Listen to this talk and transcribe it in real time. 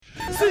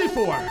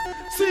C4,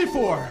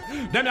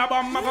 C4. Them a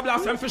bomb, a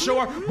blast them for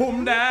sure.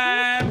 Boom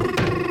them.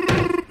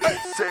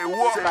 Say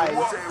what?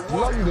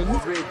 London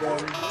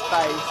rhythm,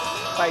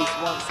 bass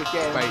once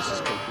again. Bass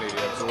just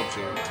completely absorbs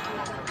you.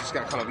 Just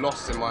get kind of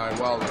lost in my own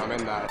world when I'm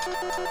in there.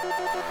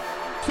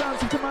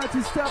 Sounds of the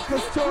mighty Step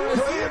Taurus.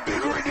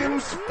 Big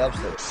rhythms.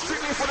 Dubstep.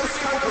 Strictly for the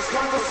sky.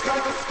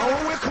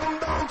 Oh, we come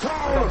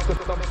downtown.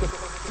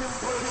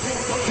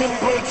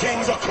 Simple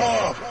things are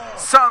called.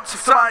 Sounds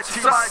of the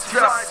mighty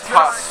Step.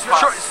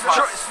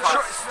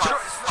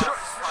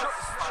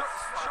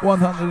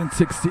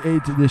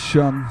 168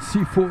 edition.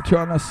 C4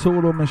 Turner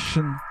solo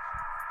mission.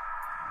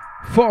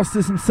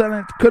 Fastest and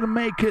Silent couldn't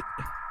make it.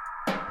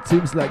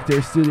 Seems like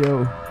their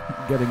studio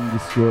getting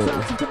destroyed.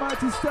 Sounds of the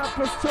mighty Step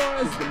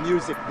Taurus. The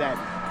music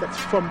that's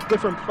from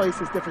different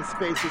places, different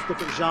spaces,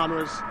 different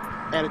genres,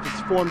 and it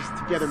just forms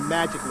together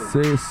magically.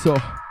 Say so.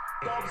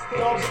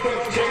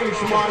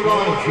 Changed my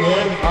life,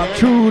 yeah.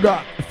 True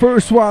that.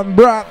 First one,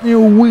 brand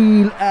new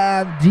Wheel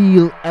and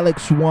Deal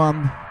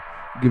LX1.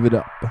 Give it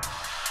up.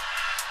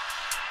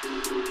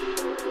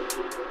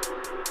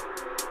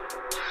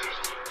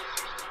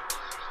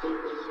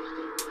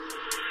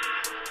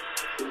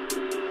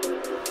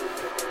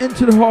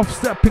 Into the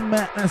half-stepping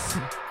madness.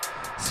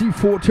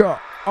 C4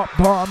 chart up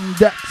on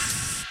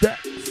decks.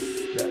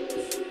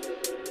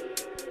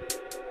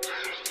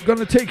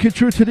 Gonna take you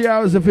through to the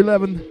hours of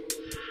 11.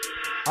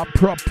 A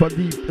proper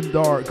deep and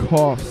dark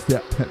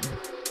half-stepping.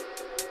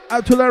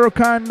 Atulero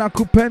Khan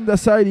Nakupenda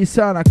Saidi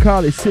Sana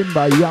Kali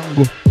Simba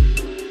Yango.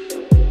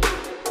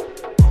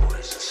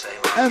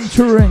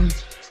 Entering,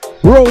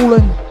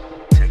 rolling.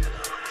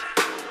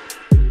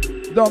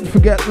 Don't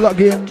forget, log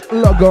in,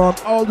 log on,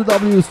 all the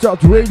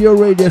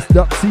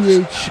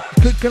w's.radioradius.ch.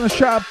 Click on the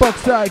shout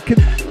box icon.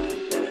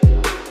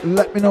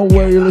 Let me know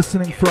where you're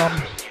listening from.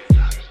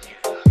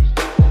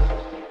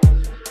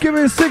 Give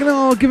me a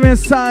signal, give me a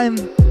sign.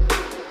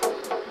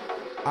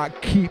 I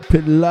keep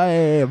it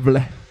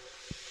lively.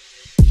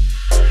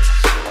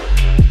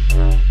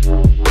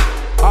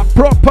 A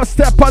proper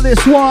step on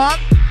this one.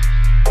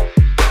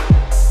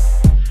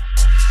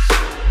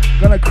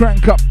 Gonna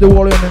crank up the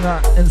volume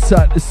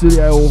inside the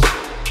studio.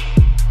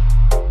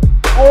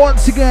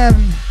 Once again,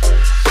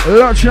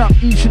 launching up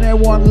each and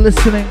every one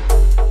listening.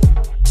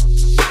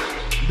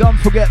 Don't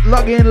forget,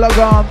 log in, log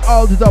on,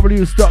 all the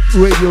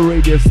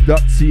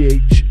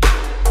w's.radioradius.ch.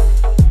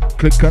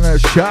 Click on the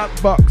shout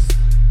box.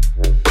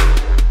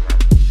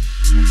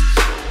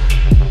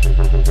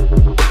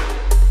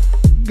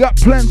 Got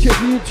plenty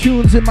of new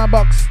tunes in my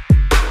box.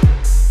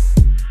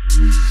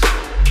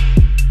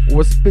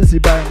 Was busy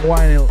buying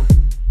vinyl.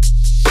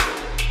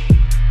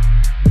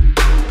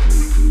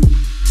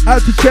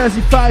 Out to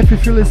Chazzy 5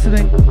 if you're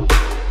listening.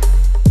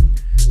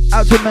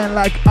 Out to Men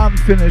Like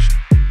Unfinished.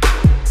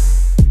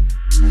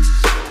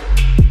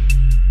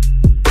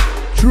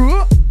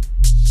 True.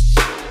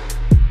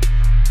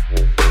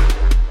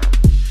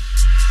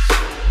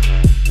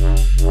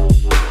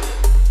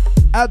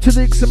 Out to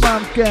the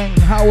X-Amount Gang.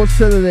 How was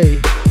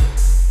Saturday?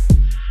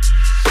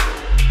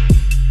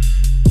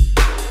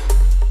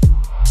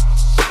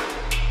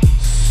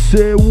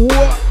 Say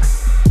what?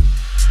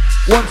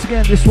 Once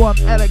again, this one,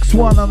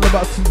 LX1 on the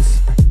buttons.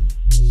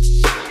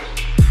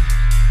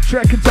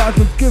 Track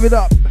entitled Give It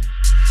Up.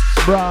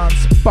 Brand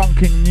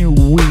spunking new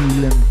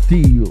Wheel and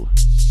Deal.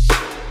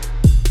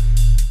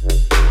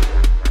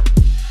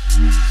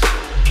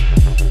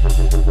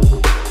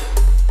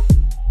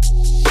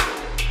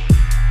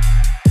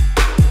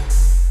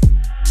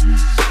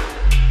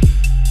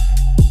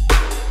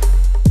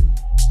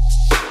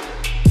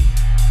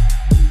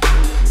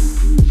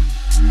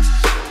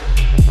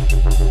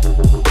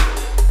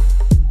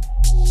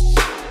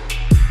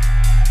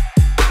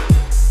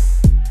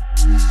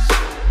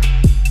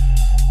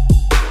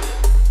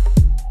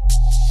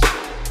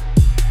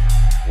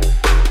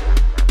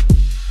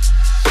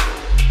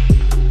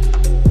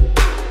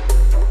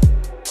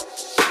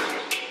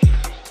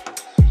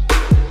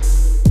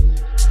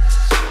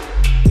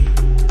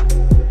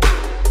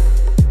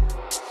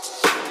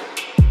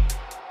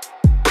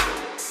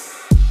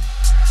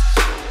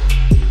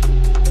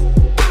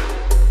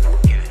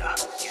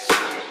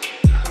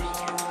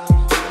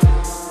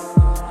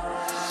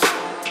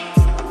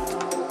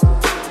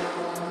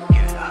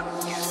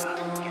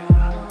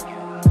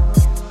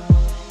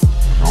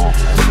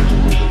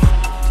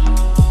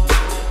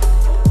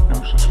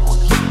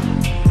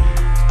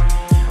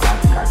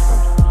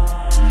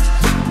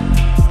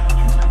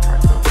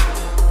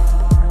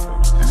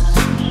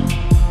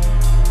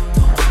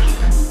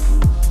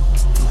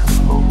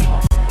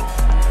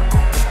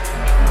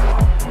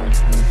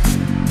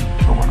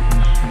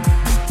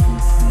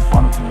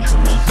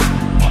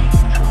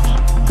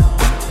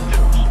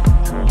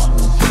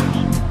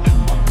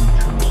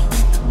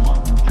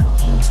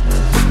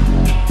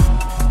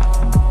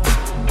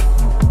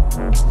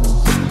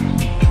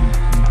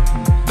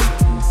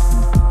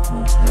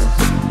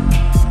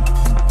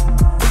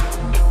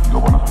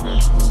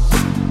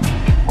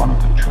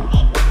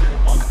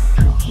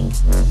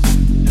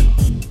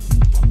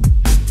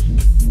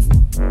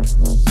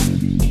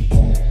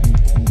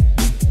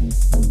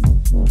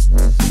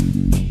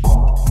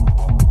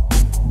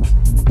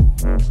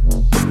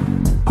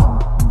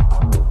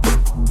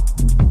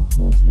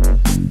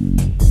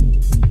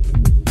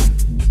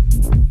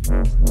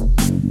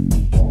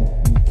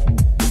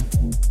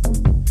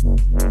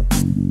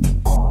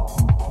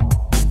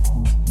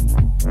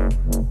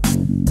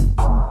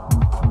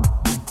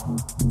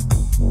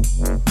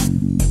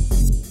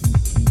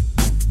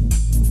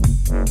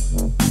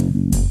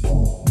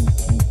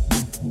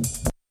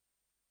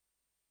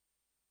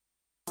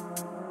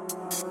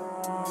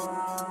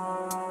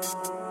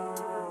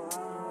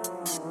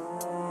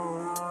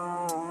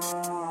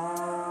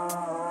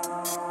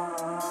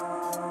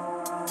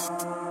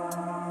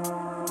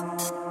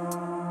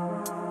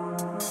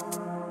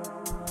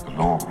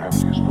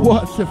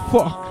 What the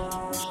fuck?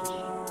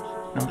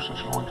 No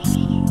such law exists.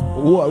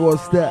 What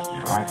was that?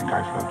 If I think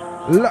I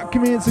float, Lucky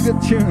Me, it's a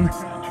good tune. and you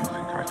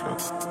think I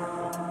float,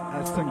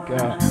 I think, I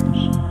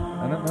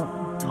don't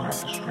know. you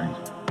have the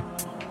strength.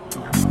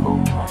 You have the whole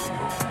body.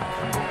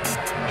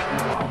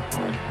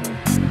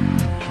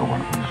 So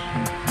one of us.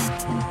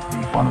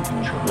 One of the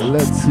chosen.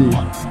 Let's see.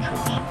 One of the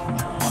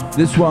chosen.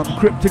 This one,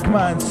 Cryptic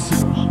Minds.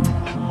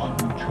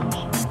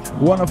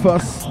 One of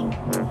us.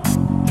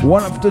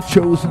 One of the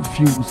chosen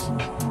few.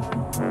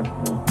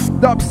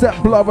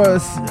 Dubstep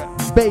lovers,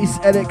 bass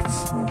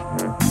addicts.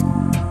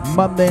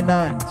 Monday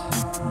night.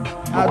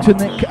 Out to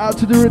Nick, out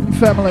to the Rhythm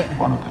family.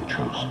 One of the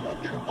chosen.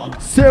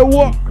 Say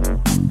what?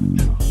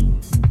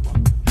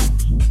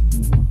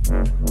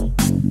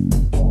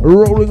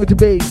 Rolling with the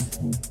bass.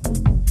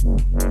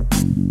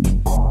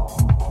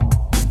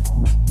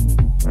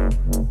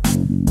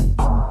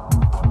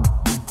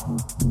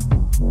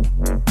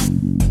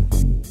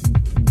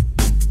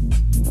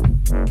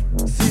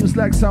 Seems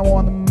like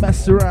someone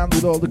messed around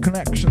with all the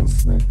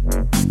connections.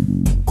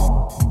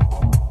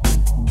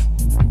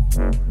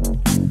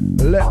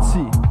 Let's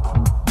see.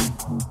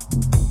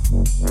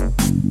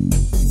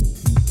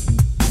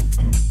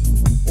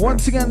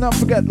 Once again, don't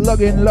forget,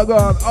 log in, log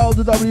on, all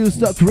the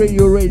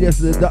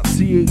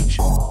w's.radioradius.ch.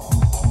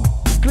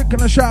 Click on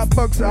the shout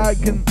box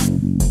icon.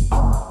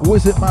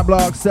 Visit my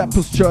blog,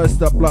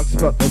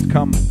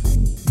 samplechoice.blogspot.com.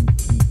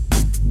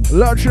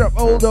 Lurch up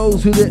all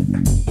those who did,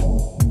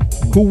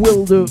 who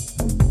will do.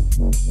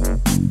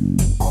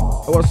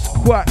 It was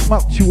quite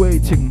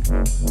motivating,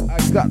 I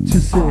got to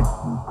say.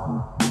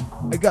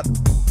 I got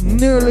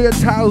nearly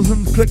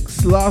 1,000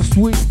 clicks last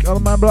week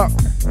on my blog.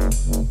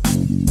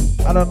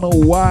 I don't know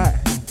why,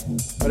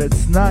 but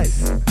it's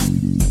nice.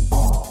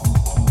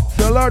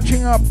 So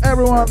lurching up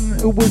everyone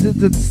who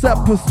visited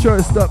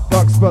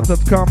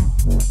samplechoice.blogspot.com,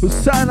 who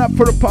signed up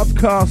for the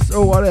podcast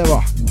or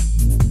whatever.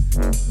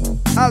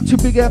 Out to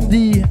Big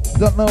MD,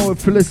 don't know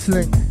if you're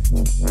listening.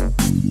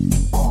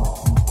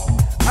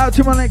 Out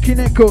to Maneki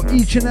Neko,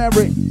 each and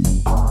every.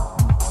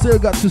 Still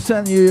got to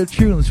send you your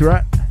tunes,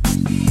 right?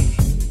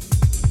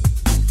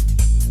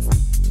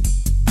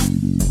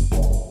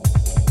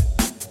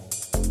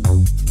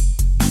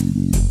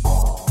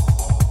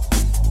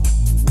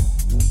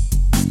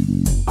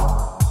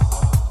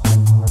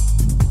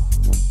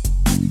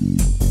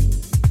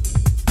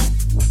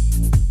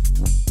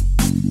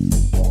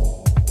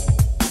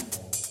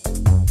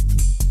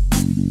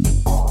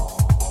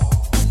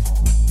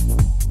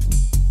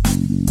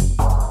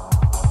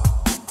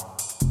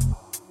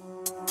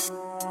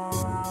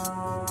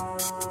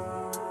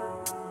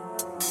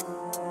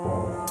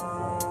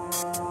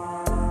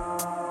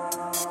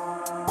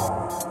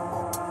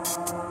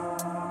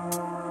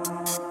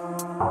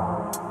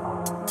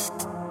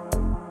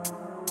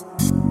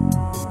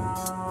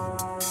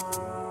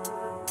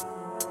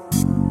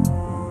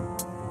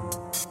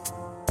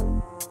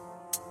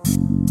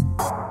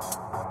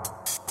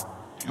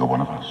 You're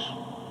one of us.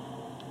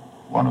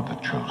 One of the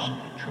chosen.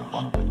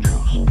 One of the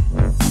chosen.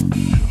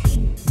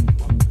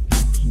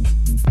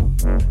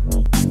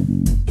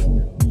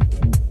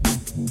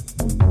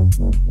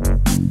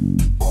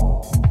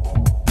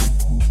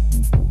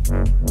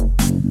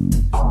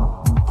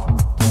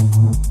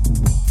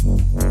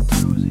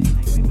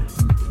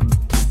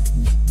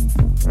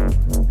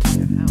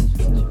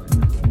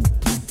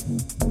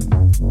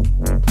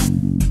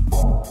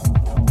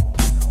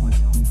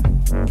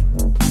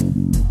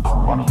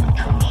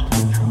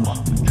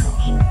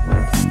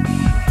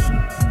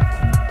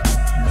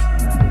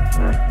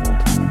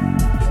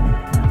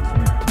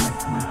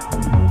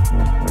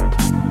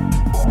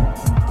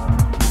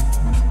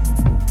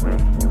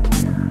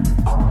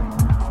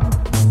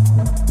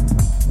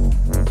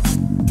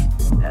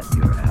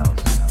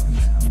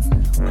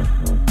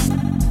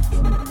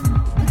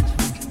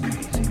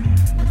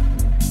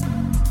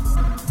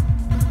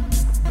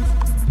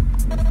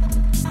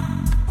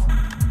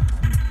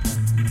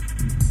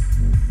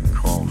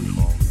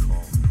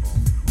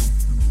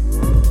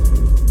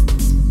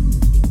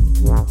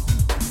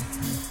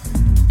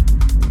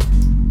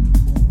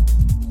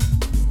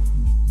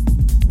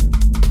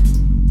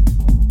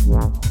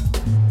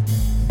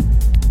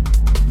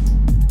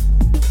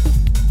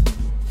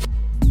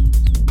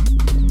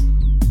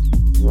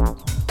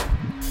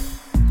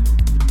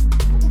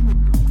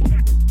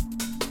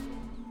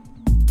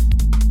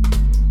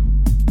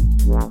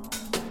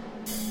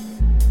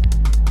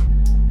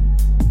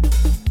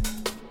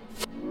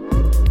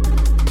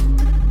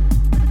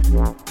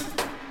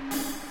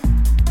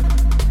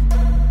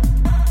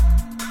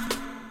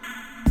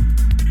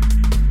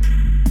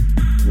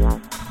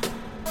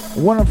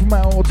 One of my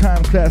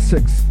all-time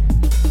classics.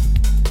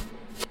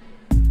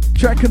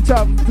 Track on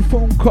top of the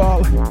phone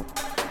call.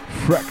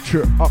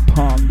 Fracture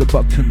upon the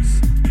buttons.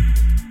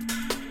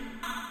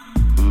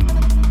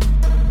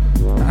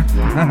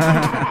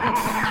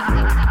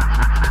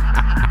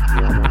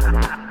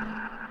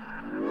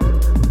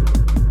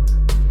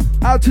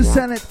 Out to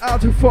Senate,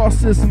 out to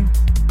Forcism.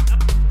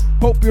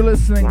 Hope you're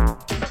listening.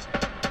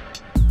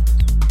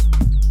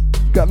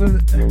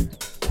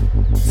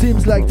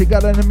 Seems like they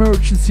got an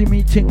emergency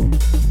meeting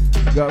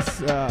because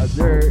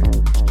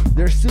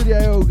their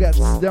studio gets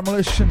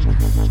demolition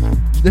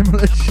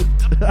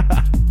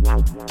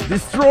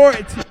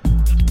destroyed.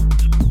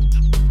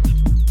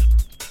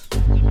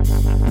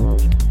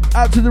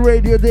 Out to the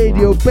Radio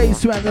Dadio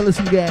Bass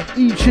Vandalism gang,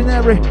 each and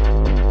every.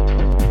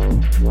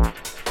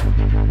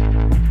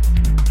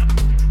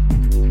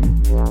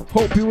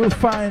 Hope you will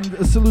find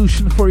a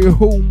solution for your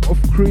home of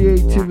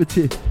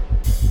creativity.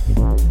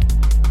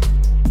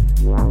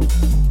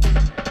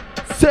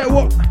 Say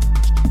what?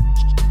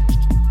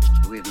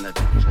 We've met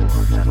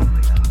before, haven't we?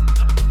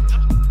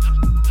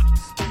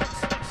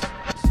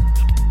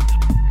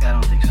 I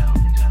don't think so.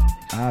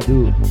 I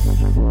do.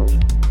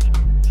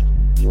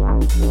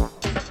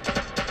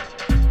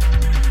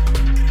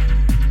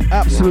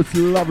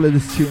 Absolutely lovely,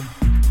 this tune.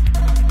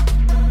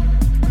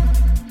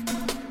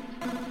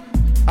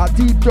 A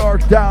deep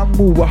dark down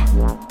mover.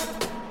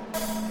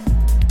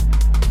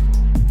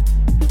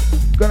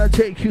 Gonna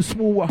take you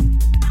smoother.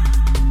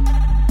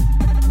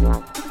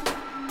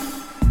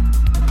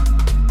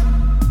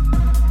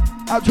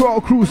 Out to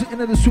our crews in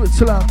the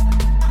Switzerland.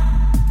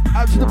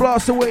 Out to the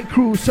Blast Away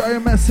crew. Sorry,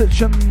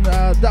 message on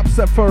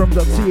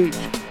dubstepforum.ch.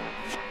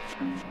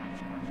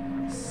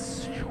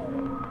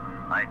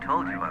 I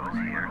told you I was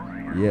here.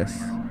 Yes,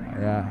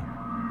 yeah.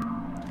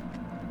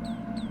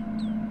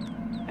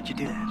 How'd you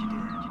do that?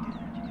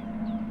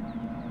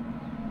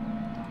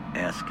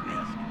 Ask me.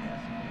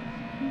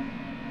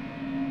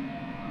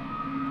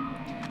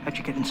 How'd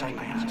you get inside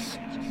my house?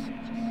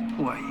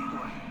 Who are you?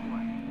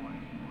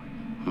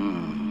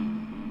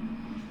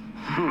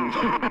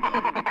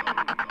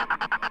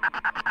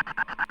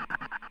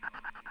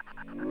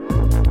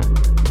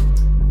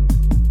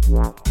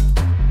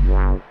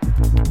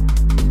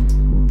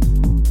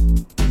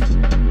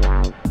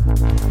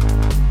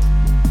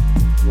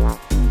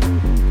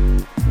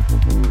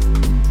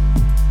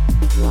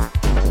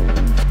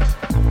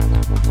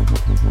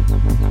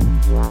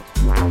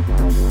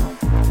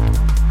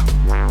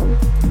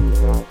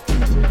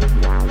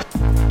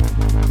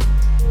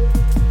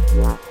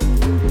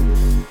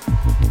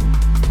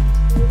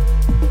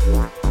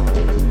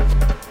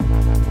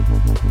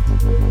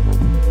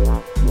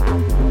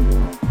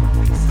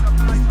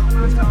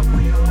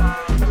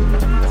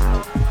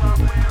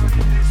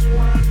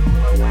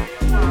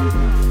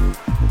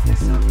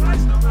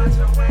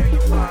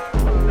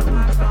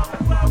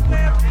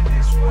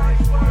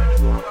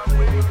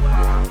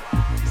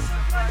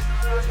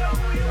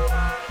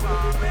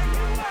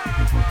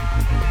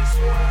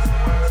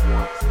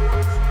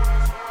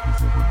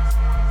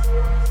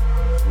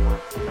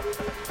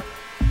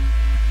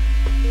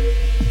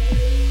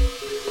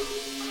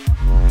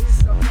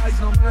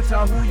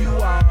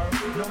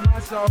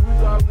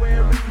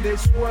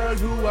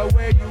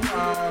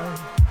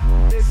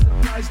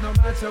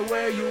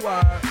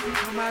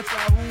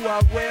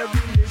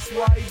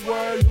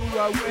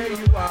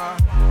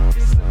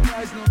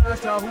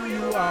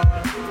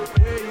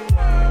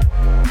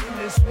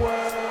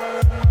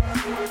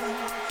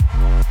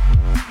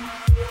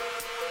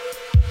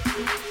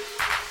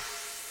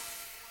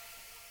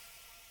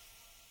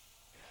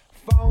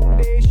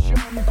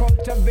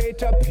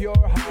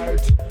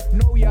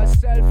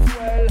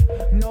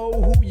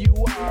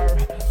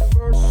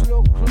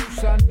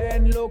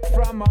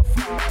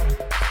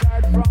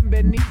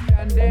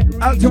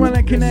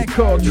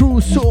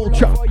 True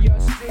soldier.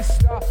 Yes.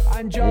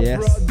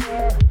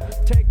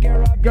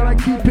 Gonna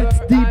keep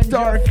it deep,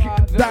 dark,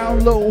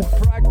 down low.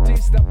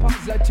 Practice the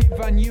positive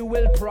and you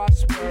will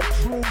prosper.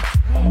 Truth,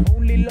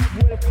 only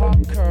love will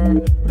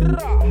conquer.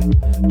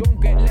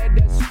 Don't get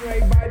led astray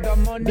by the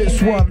money.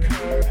 This one,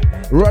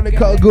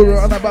 Radical Guru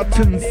on the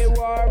buttons.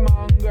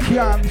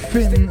 Kian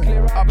Finn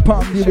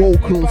upon the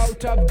vocals.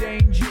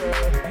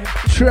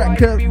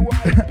 Track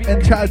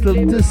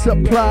entitled This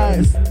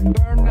Applies.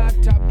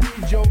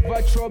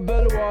 Over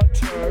troubled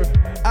water.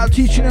 I'll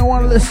teach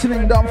anyone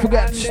listening, don't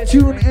forget,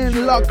 tune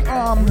in, log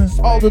on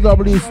all the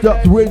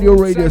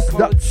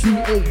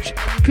w's.radioradius.ch.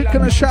 Click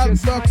on the shout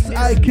box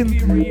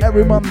icon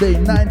every Monday,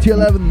 9 to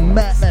 11,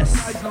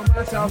 madness. No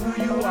matter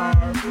who you are,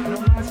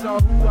 no matter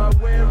who are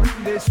where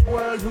in this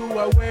world, who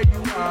are where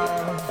you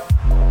are.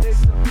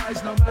 This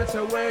applies no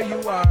matter where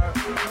you are,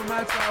 no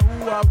matter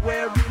who are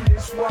where in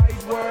this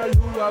wide world,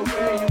 who are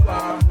where you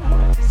are.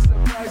 This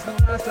applies no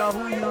matter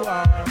who you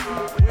are,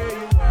 where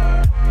you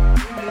are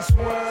in this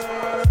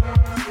world.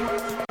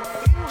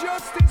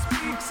 Injustice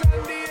speaks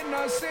and the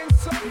innocent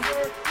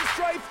suffer. The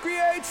strife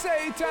creates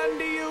hate and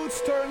the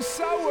youths turn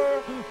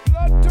sour.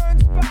 Blood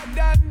turns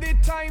bad and the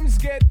times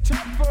get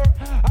tougher.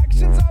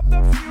 Actions of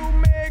the few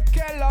make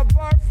hell of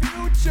our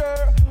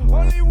future.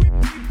 Only we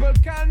people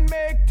can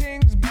make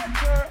things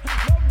better.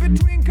 Love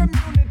between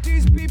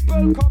communities,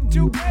 people come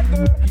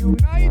together.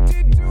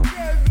 United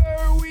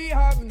together, we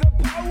have the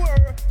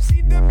power.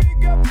 See the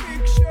bigger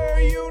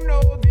picture, you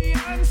know the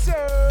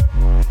answer.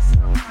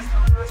 No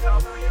matter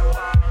who you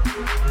are, no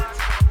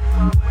matter who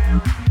are where in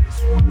this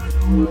world,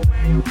 who are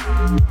where you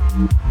are.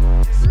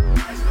 No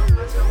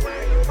matter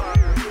where you are, no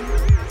matter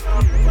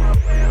who are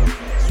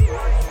where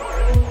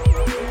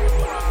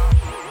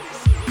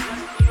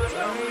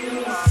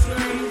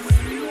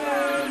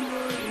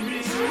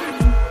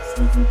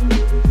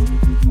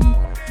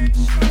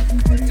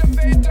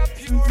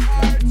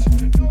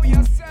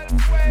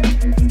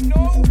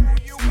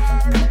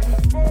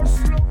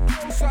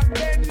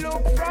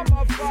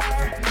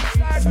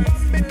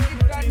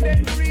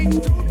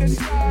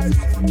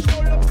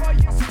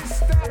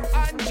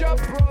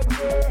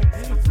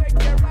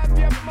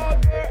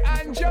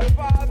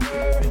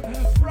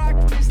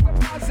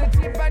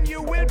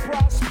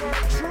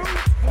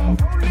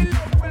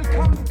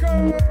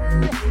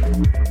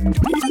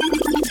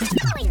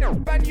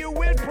And you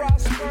will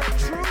prosper.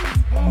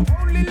 Truth,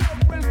 only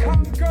love will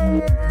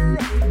conquer.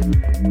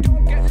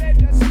 Don't get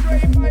led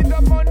astray by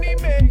the money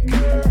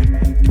maker.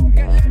 Don't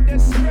get led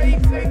astray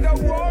by the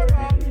war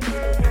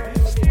hunger.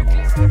 Stay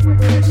clear of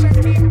progression,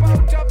 keep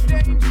out of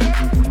danger.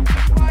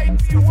 Might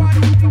be one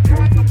who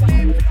can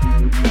live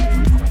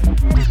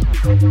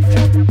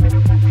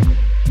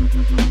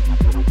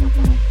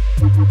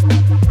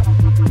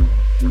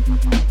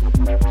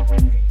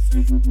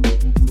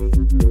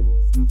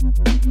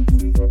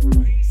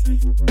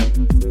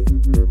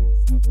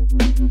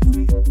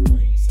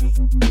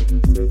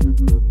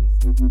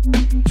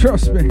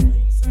Trust me.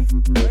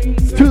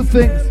 Two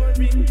things.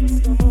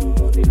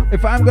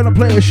 If I'm gonna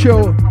play a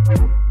show,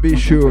 be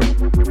sure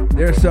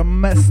there's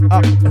some messed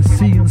up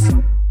scenes,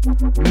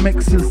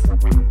 mixes.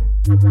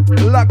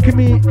 Lucky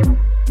me,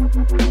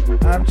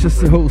 I'm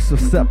just the host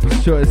of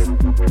Stepper's Choice.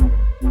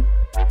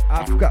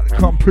 I've got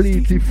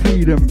completely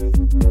freedom,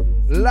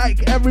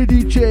 like every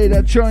DJ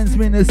that joins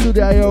me in the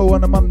studio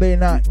on a Monday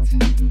night.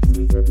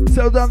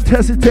 So don't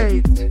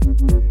hesitate,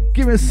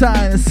 give me a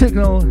sign, a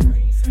signal.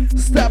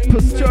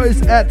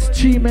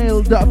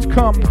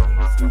 SteppersChoice@gmail.com.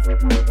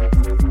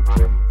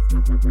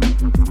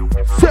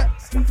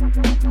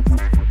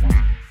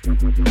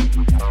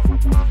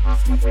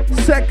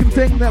 Second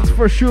thing, that's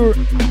for sure,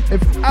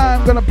 if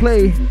I'm gonna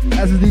play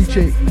as a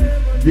DJ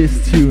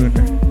this tune,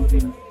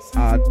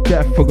 I'm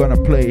definitely gonna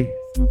play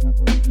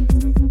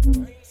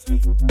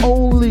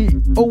only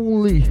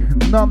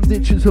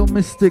non-digital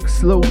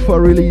Mystics Lo-Fi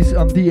release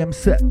on DM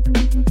set.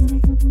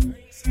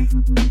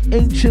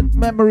 Ancient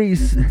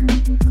Memories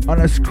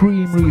on a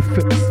Scream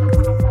refix.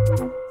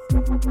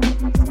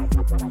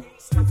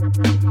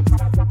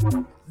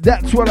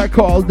 That's what I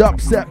call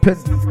dubstepping.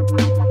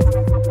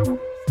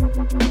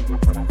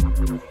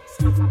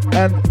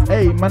 And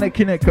hey,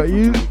 Manekineka,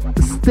 you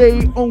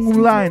stay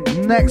online.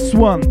 Next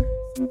one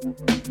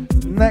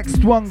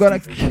gonna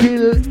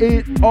kill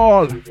it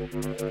all.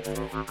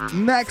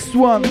 Next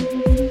one,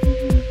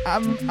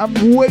 I'm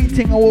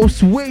waiting. I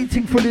was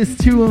waiting for this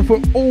tune for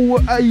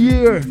over a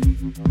year.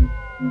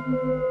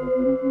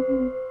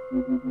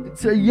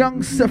 It's a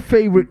youngster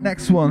favorite.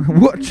 Next one,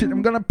 watch it.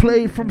 I'm gonna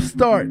play it from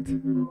start.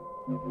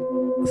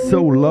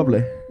 So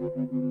lovely.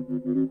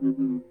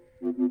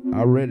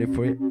 I'm ready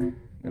for it. I'm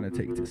gonna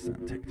take this down.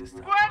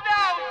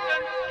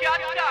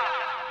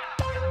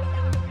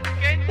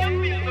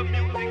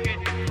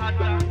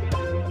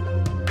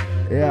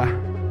 Yeah,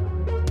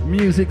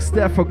 music's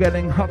therefore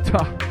getting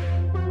hotter.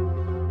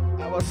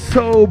 I was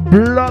so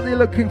bloody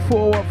looking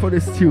forward for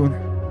this tune.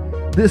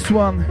 This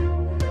one,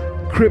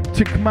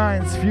 Cryptic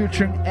Minds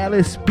featuring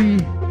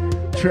LSB,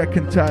 track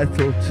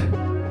entitled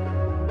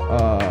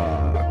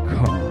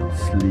Can't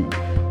Sleep.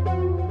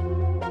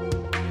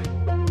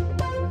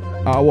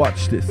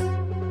 Watch this.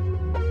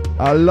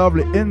 A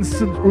lovely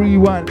instant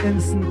rewind,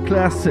 instant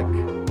classic.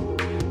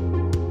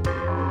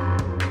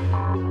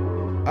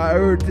 I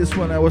heard this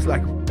one, I was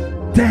like,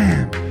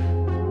 damn,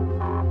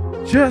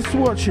 just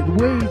watch it,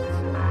 wait.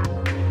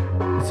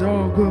 It's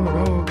all good,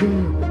 all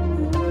good.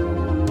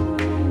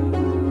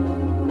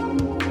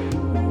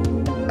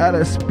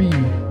 LSB,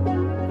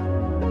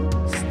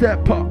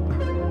 Step Up,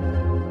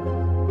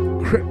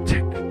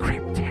 Cryptic.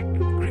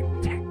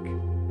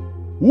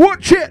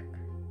 Watch it!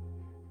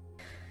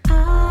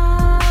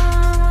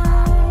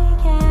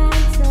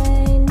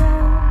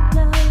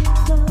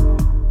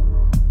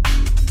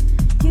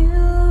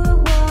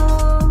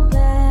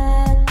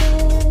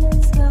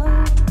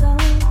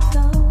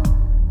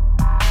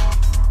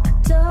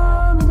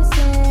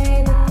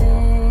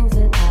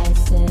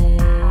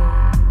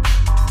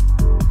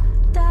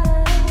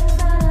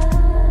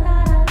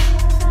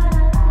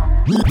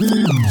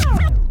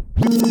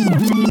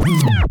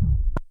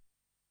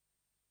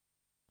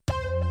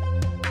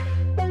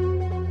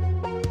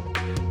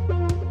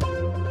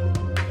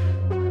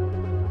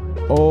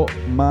 Oh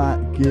my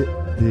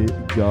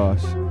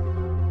gosh,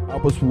 I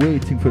was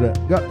waiting for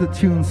that. Got the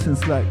tune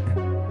since like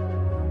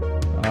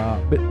a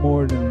bit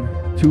more than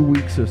 2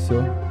 weeks or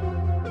so.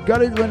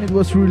 Got it when it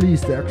was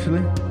released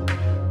actually,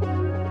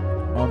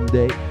 on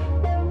day.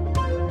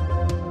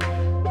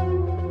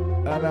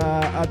 And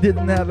I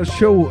didn't have a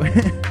show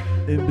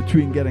in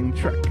between getting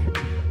track,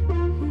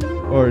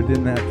 or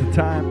didn't have the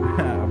time.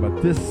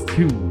 But this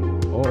tune,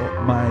 oh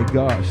my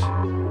gosh,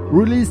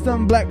 released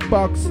on Black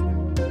Box,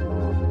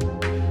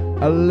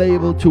 a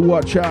label to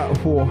watch out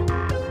for,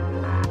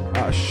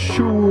 a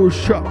sure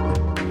shot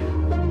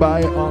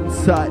by On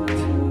Sight.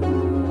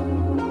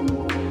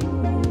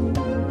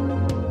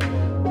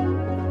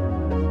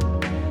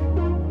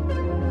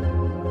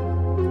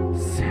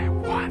 Say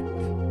what?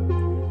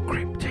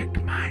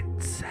 Cryptic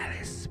Minds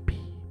LSB.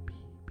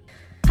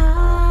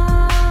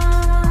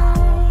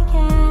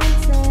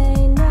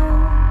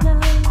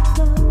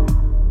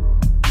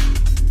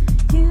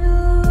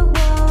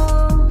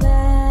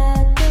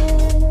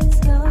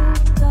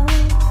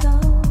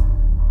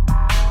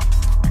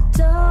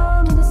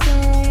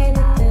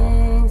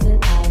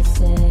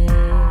 Say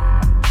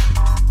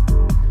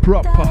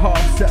proper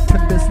half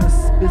stepping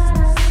business.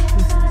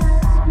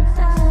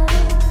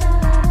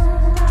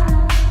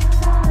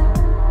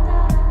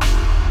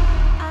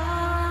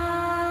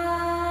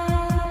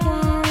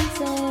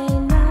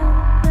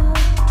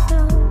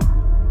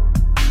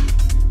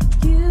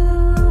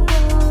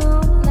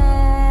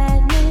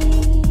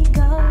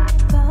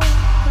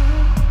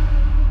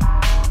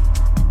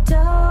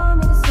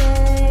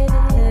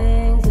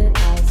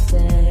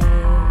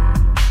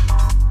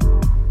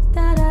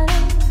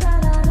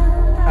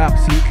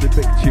 Absolutely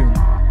big tune.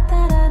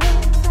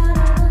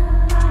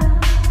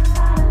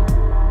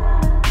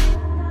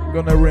 I'm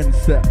gonna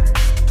rinse that.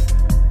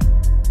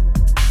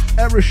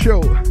 Every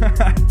show,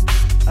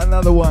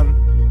 another one.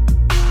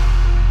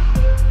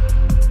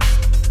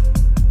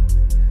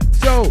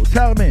 So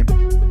tell me,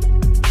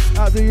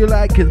 how do you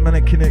like it,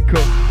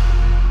 Manikineko?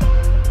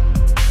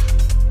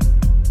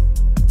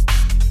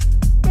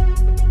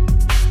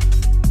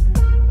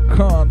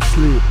 Can't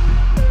sleep.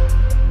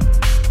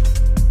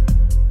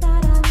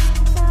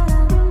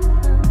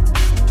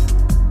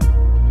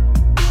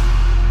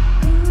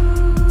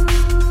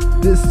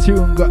 This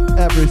tune got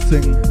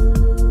everything.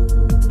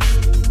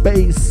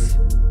 Bass,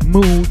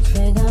 mood,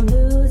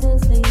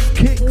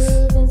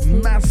 kicks,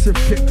 massive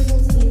kicks,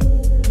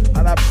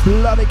 and a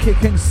bloody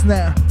kicking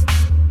snare.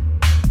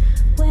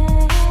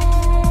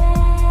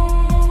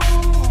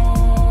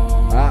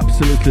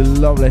 Absolutely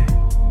lovely.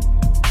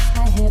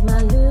 I hit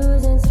my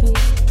losing streak.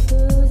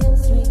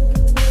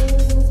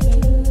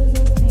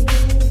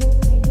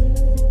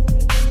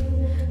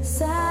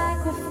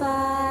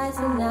 Sacrifice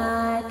and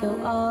I go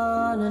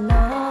on and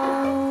on.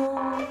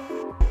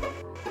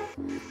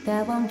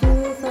 That won't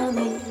do for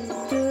me,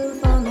 do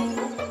for me,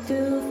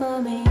 do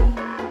for me.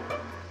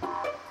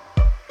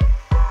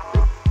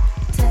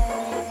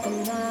 Take the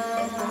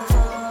night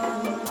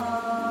on and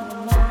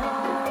on.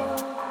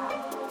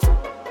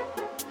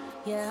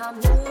 Yeah, I'm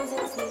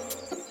losing sleep,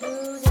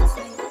 losing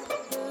sleep,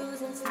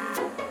 losing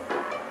sleep.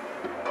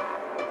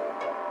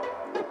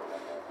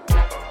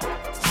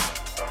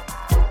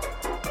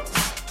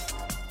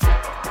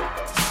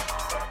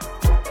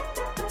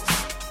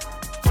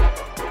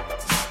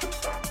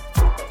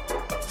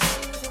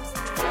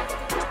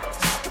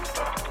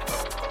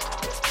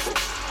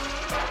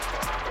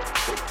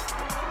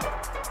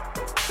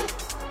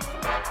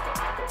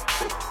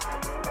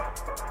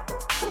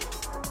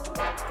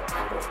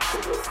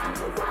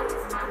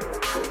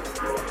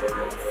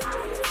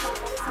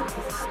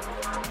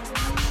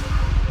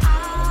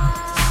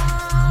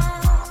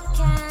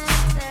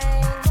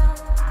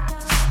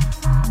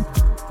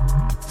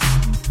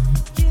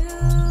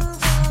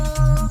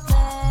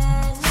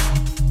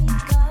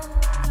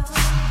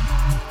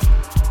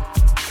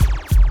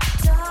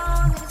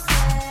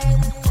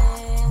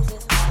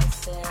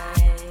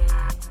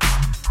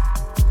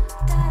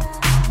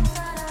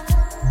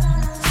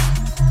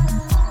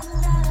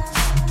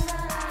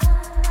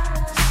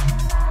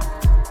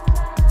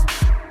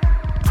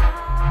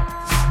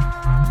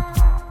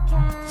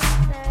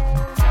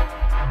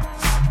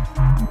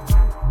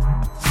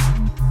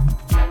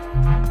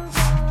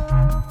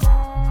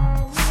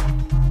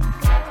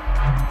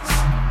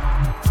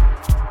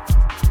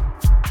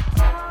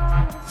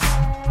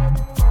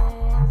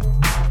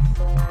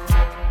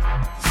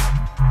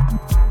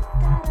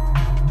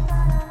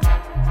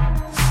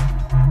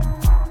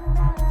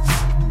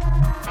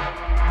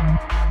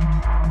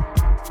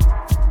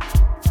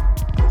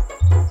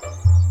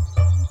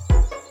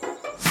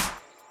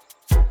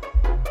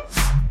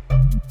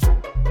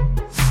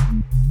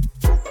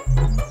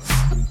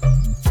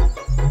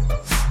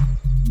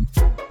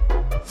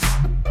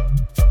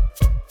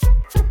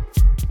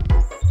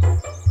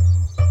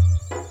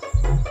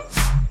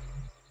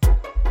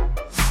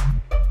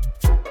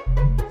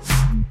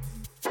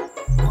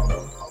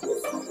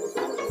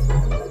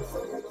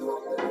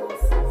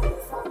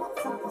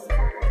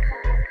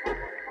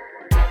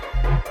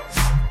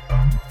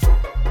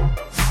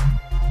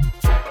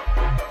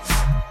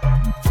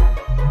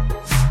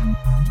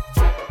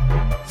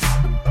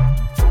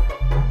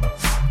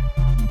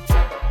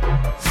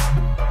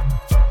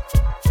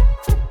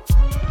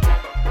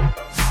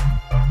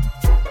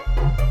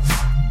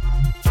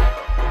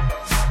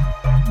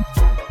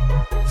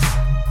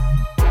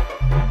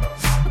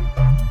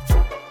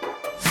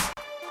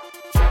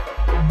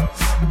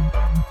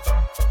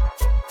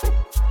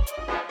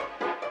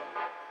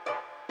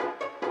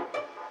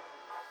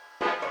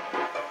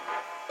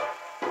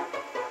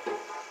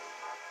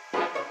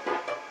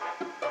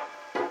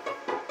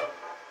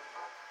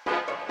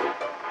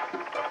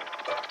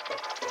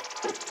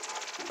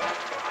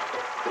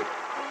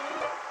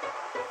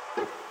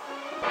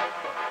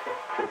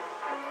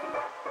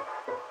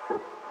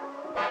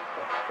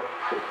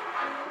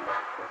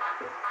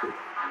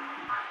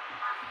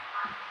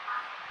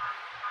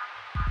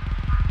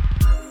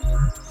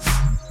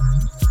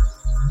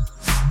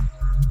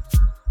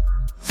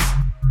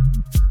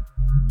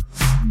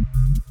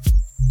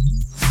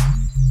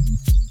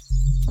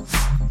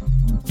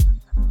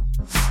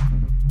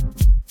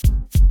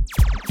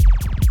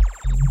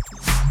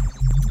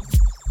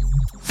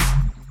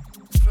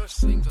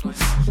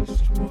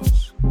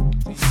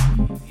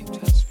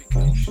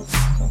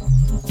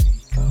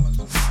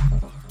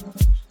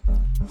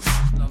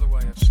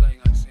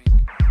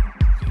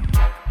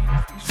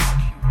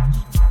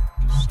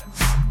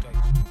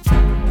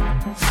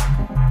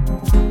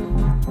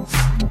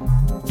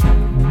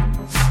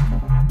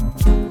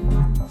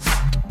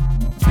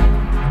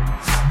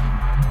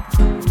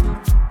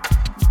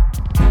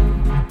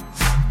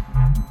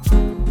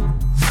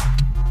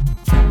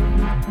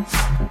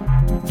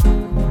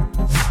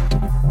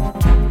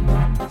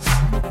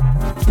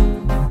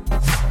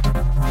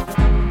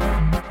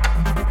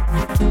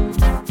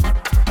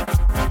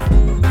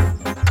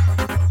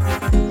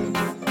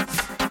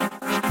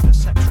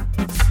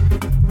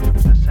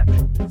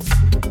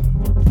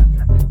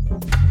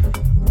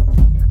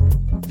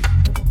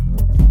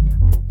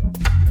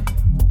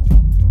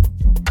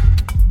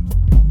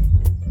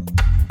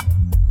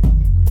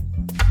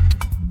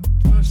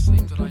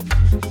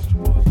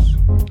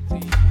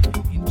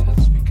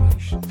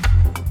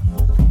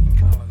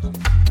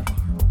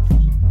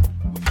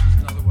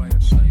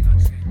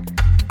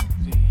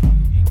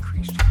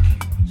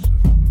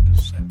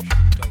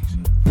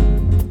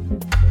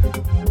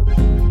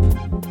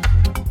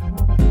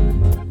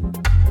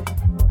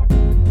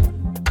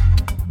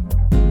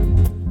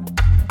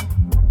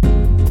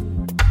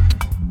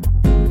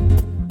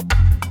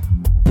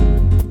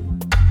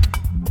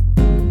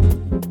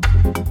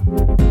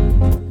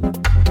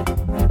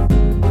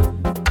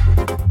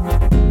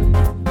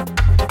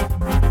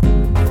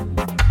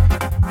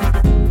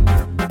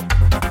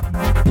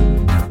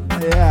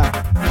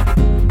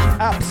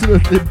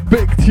 Absolutely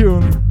big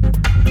tune.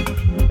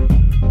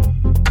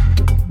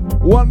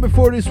 One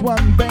before this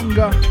one,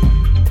 Benga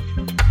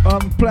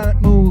on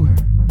Planet Moo,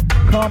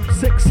 Comp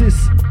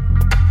 6s.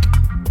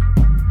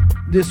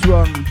 This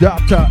one,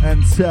 Data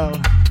and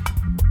Cell,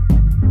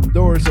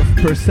 Doors of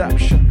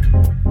Perception.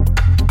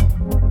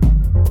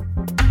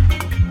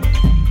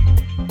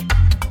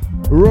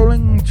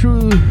 Rolling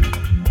through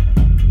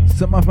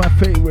some of my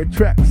favorite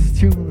tracks,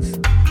 tunes.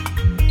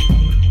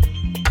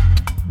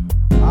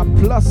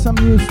 Plus some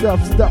new stuff,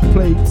 stop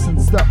plates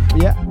and stuff,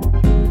 yeah.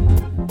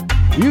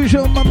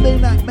 Usual Monday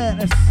Night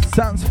Madness,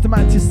 sounds of the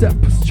mighty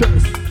Step's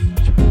choice.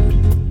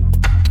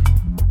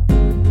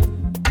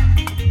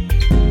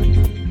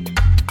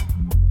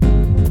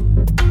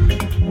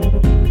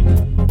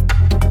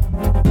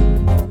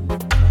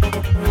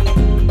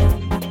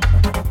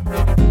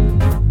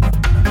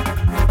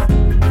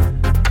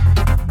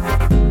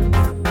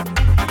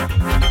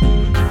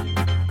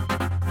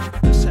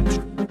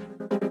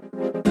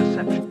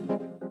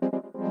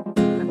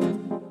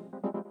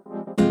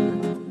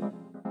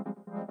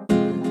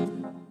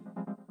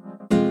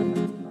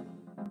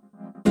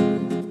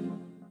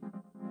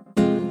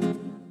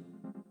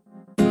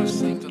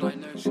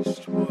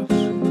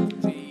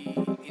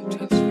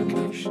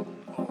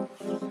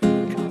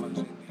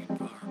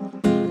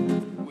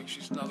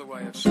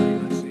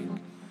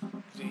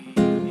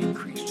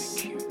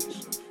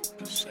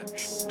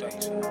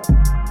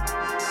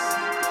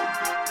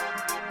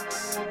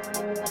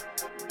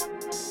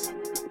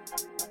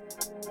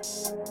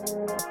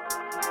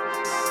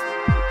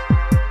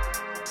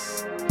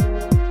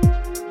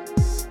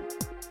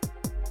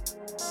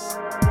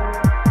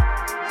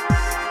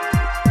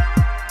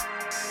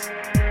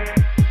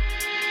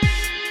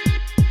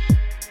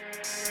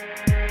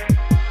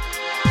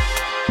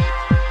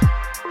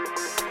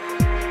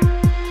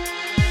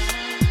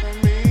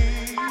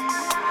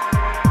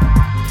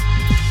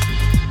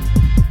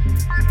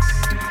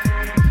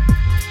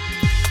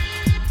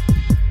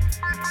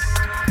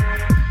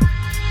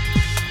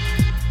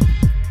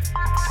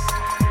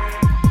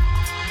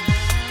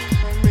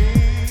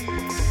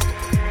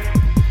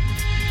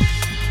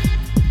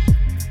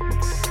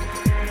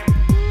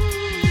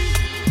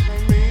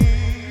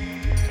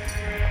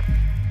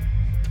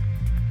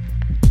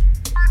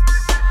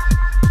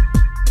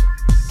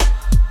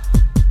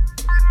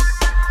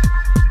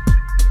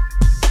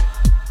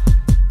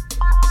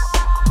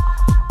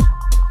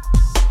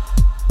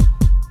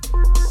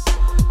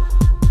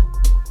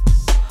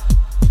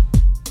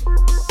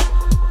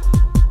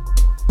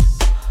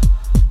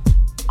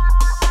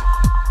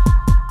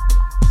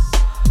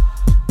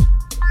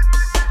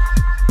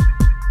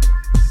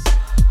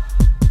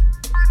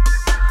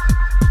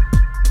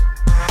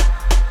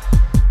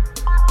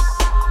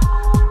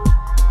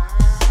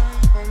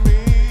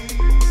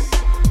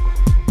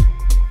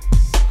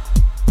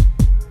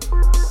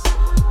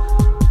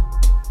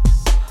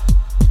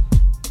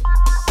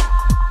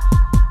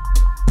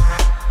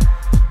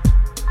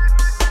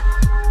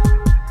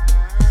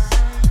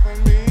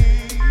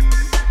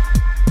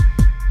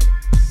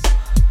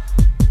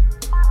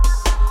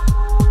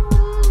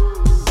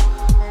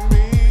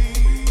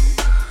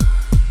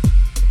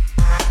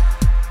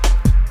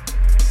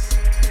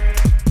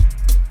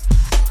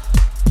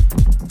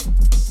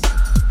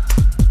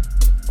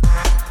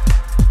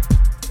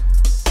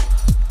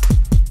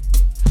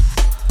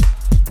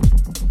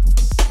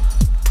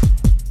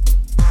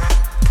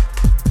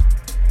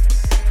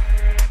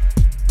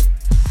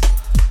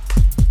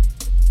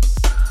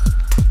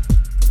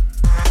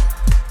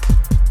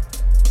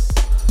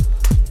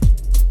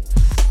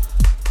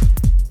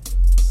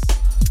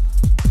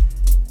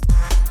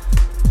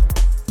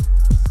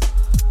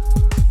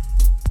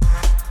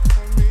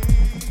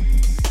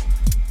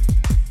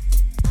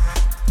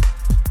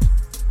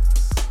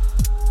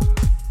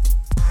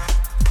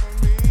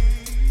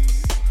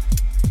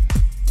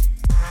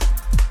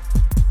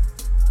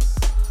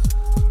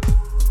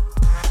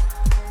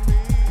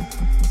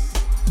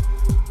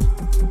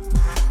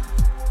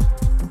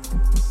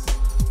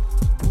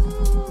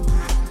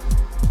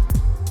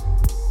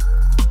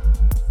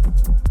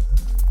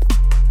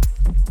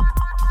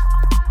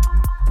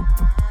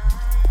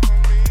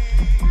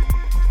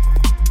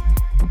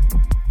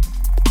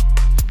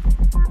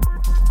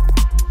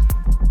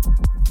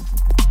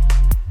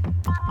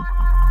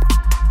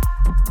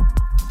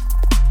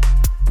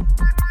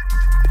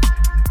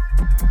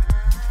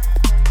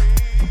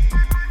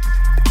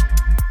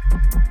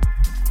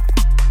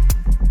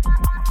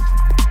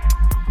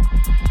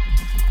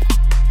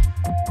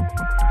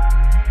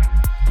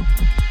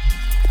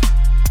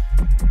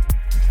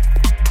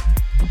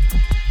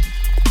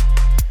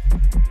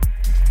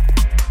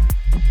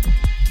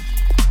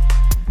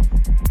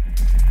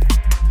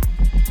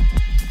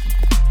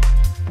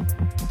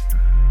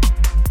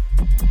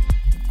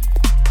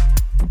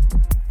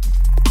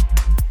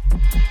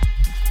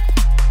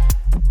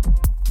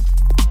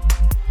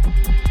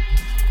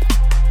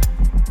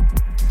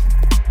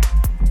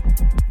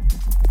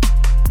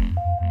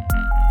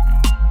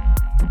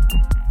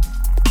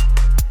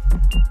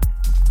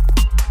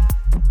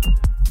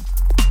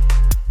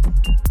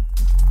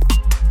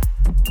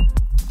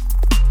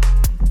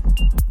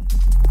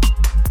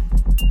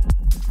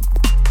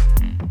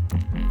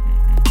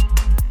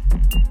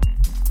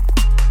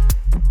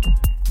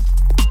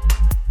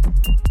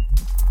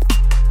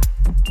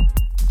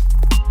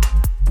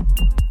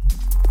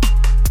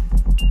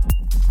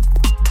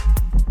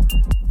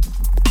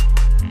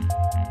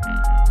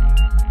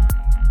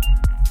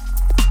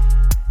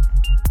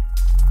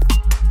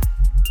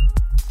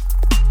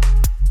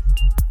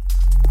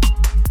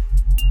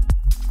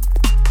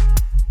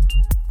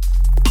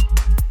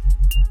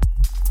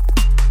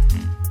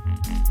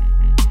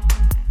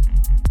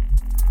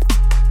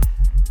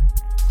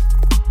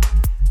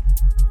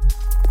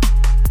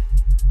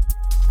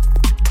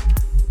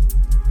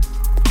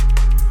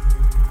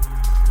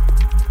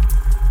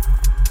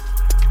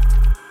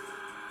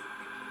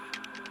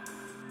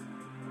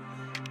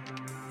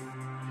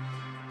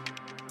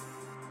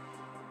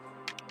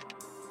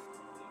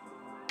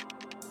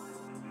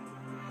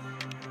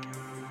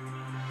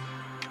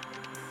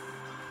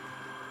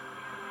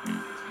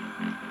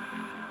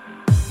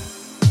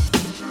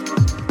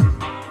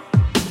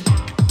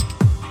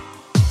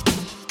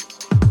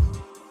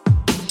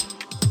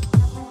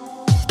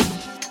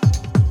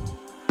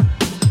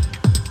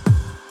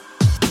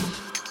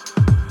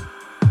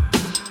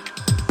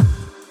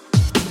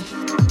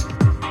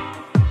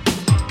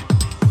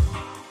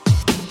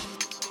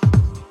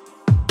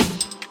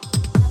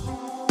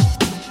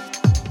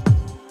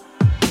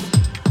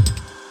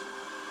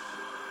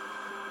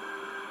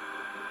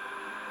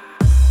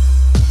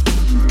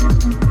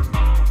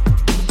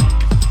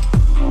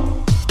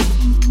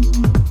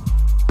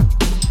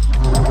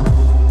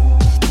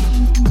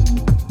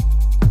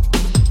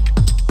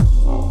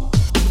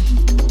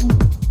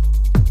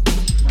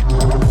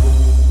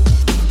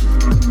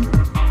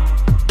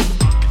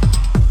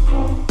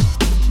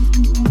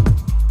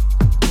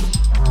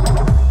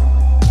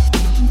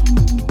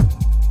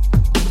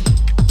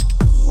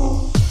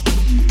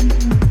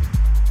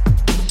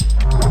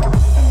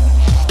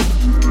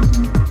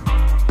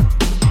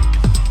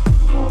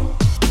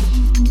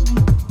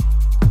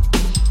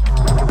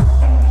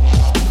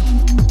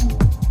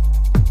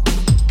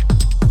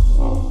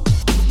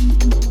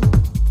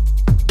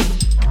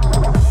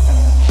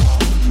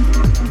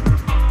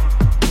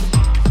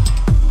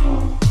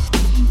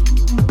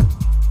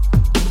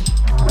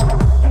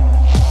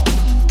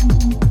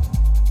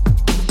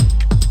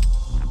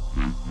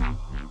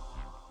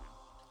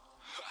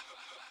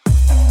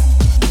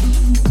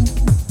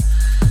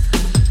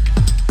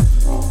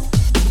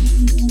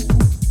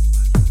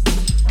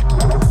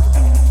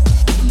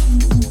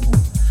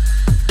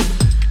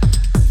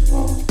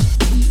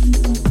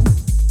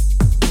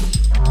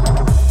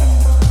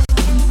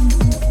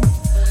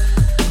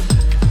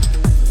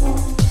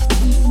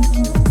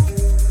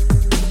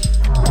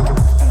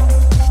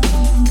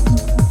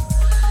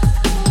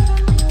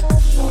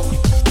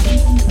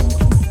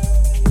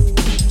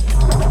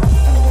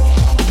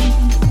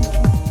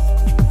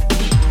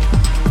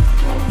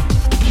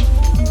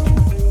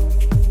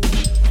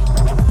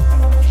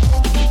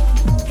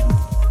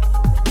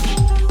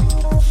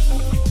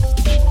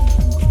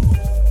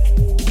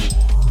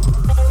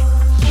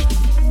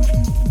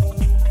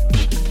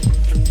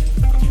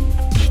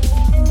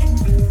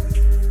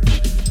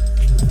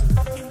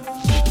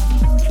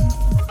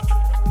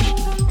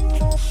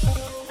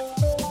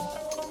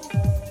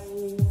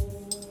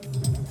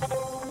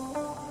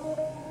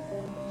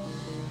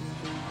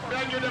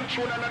 give them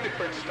tune on a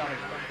different style.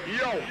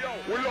 Yo,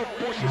 we love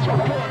pussy, so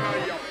turn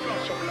on your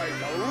flash up like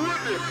a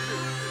rhythm.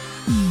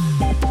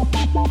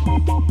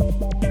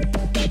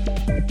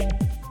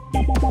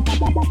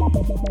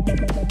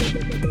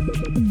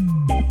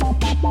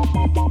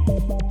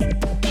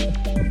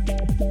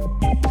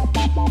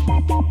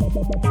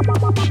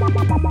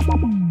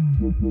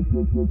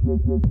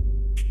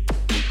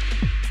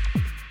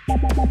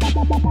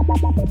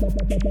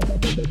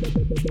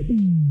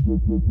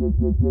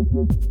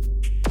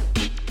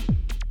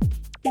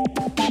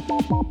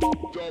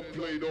 Dub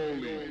played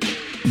only.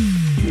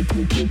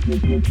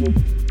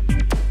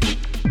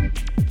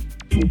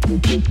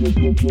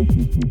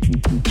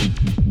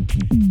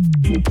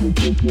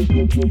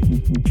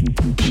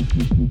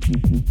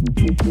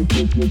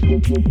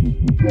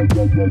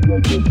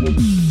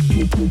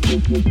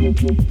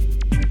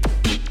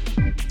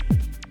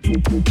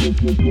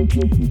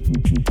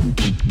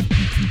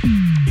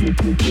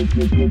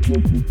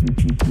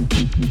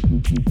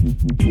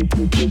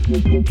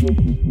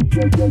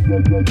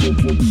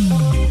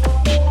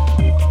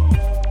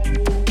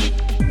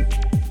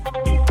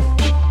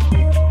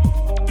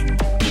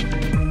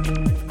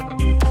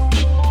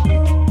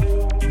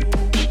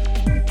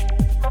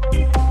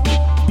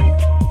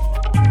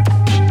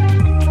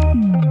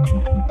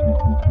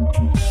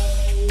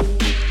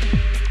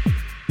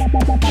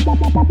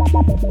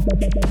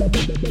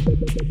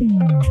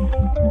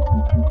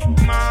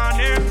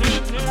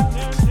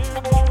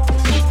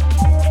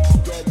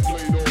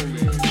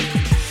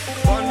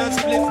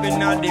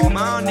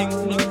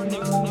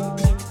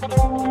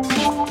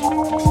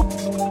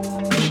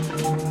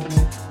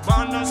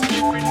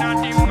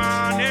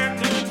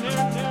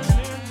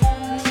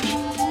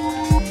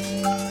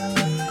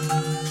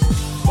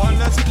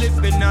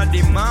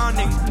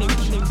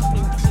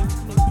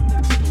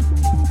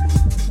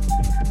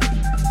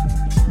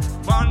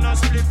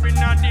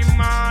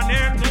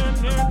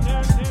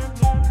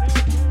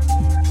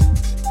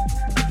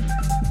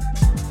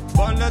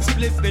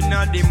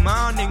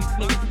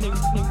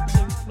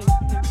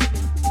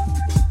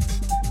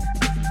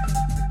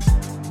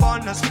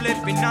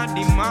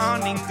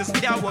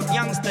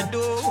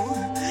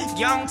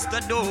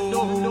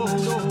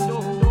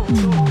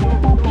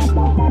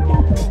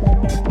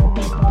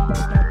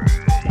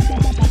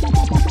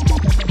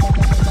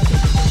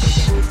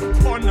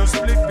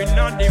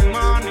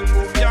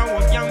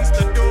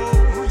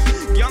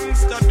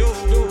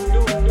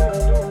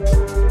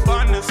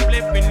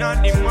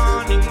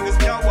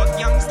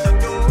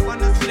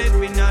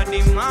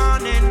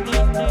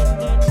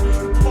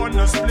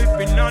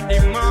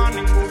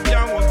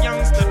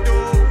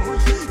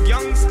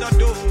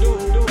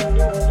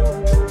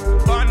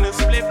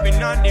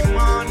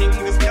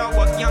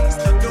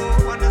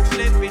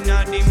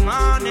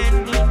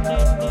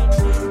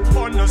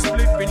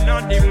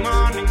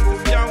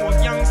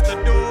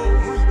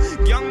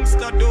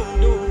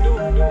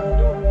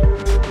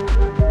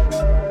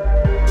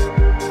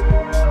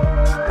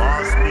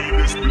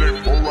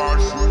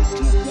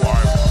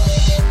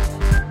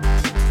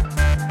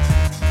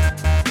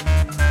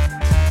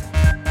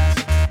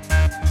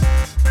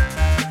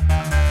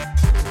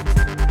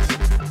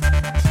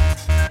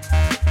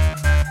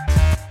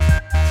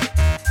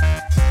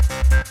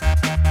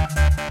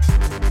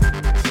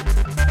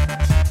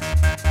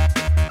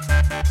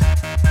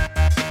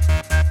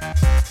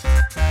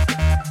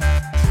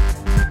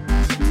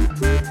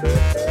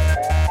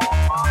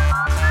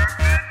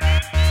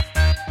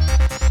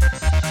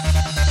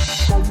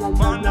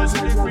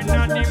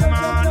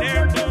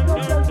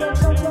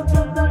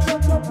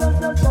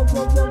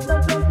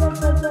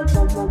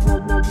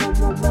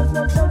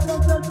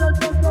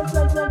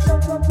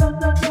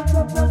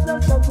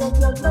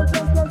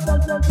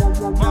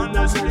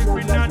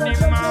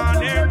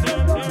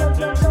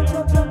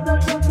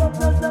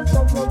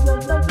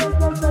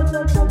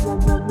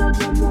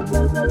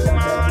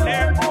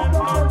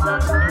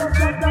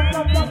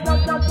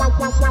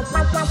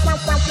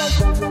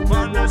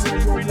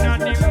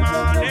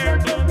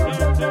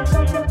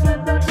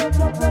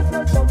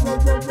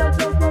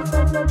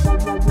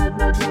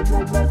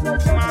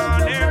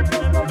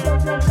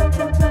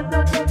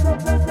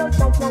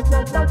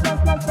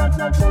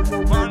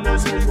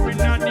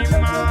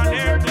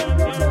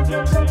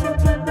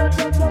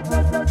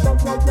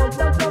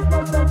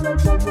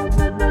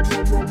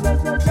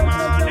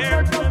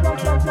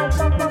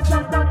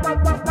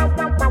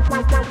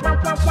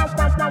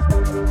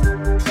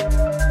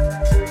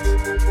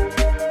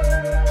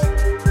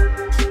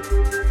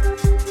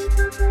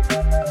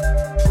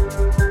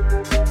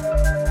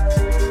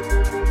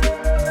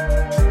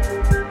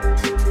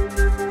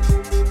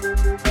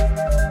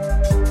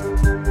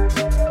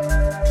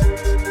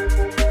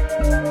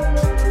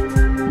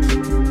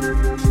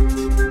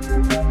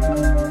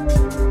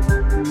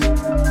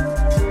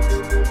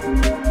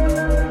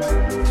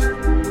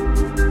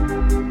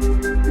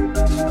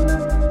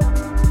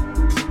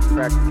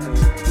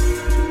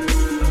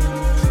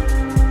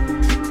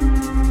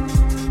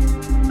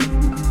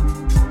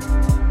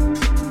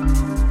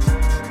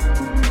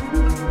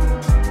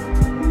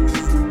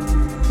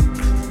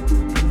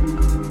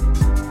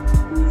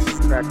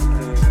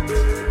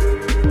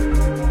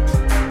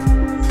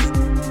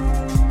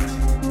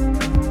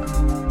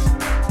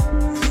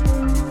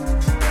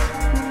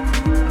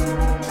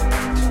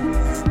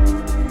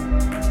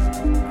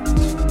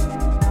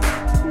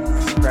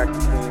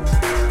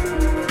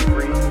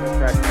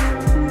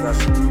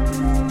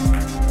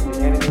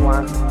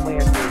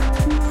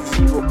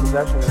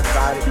 possession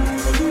inside it, you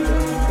make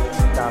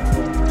you stop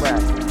smoking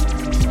crack.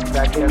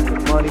 Crackheads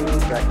with money,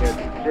 crackheads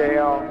in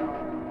jail,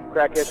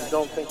 crackheads who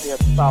don't think they have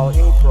to follow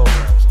any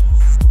program.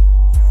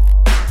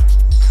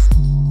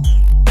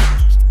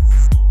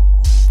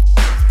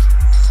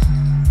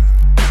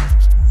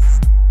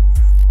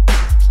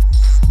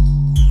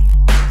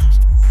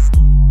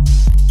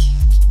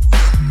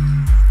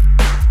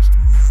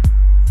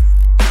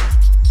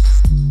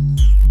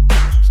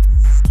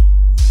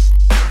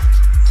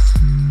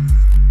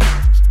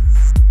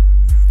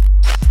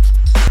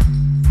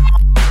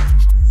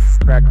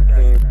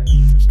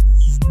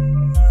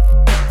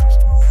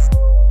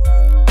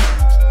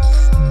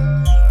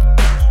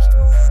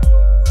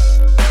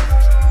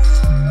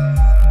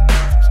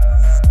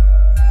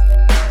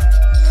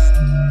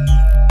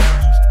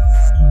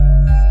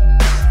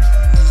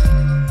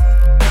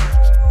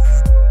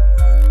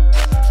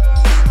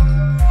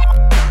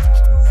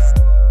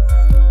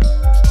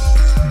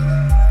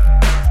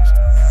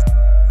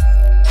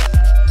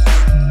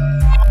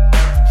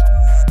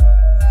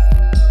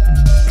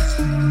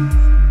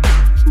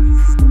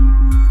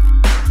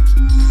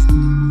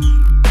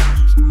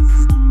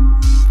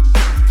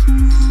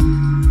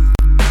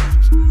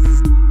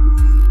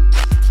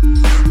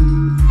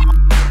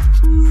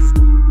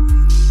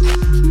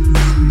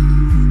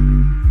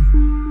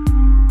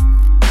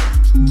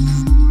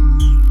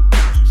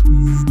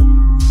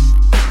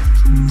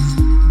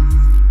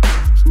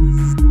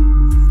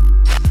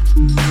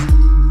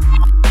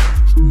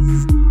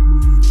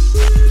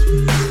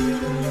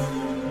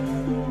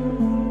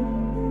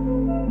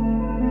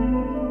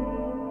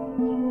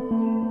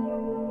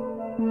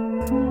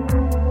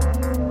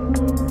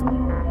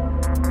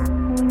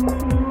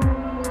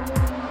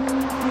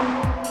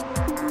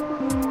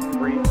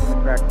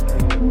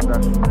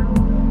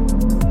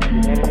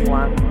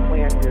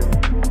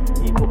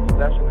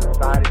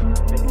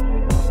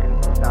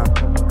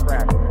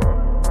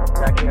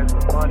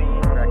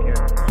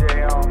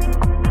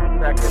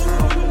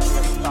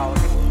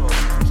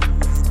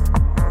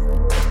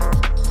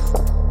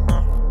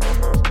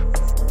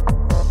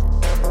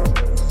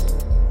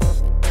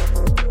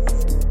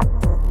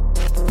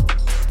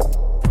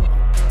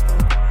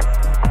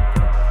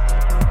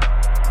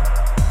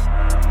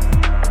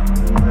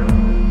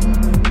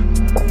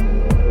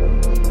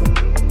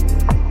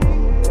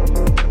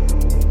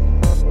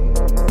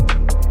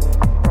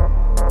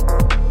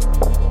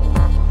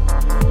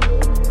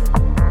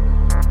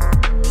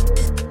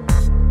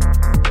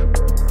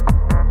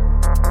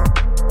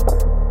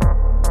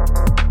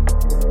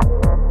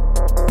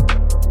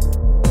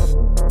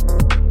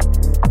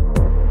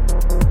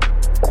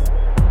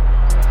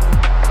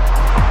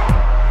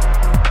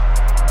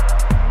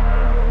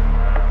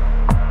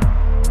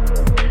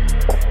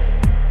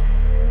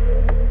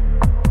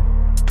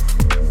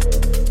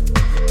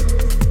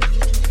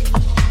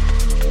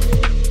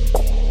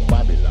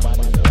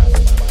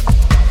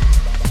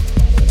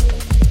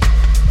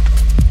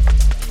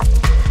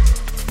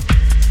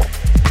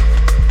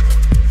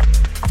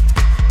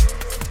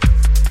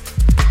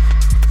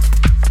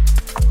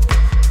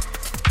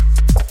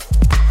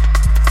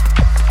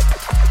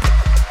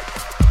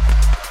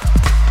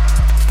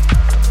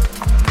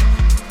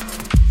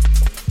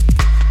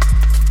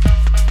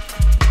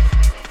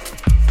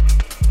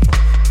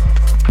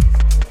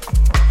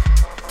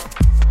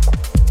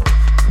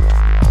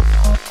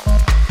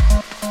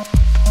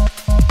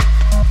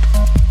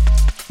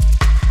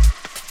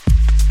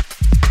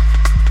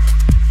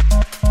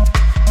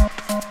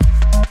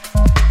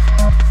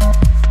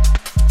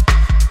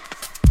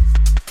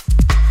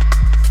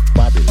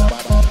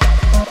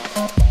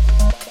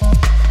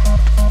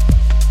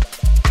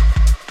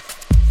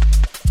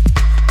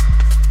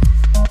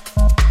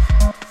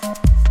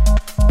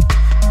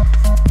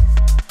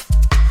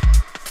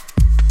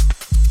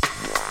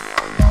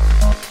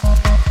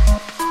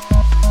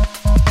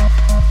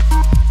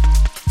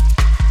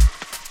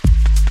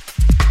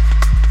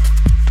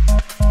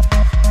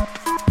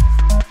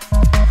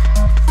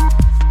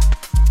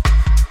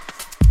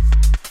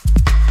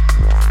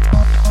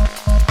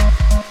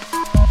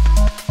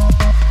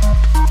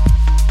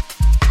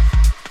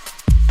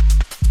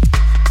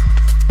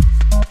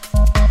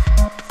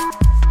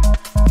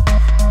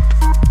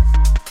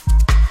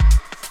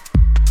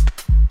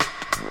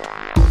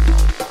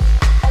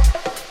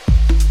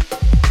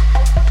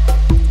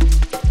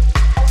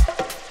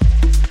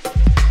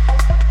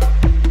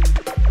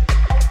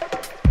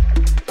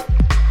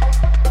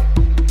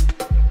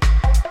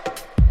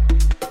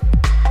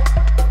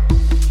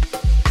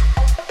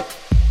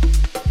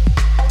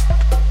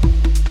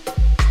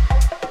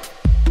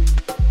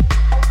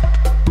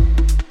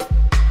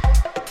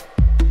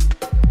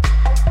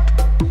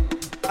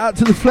 Out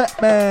to the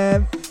flat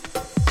man.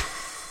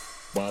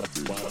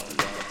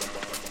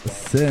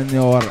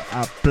 Señor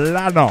a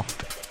plano.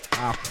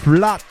 A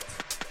flat.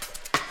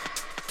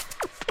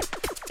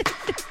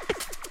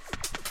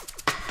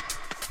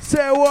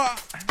 Say what?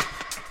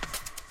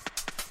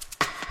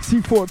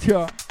 C4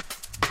 here.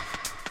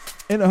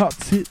 In a hot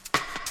seat.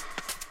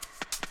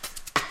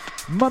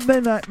 Monday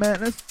Night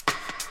Madness.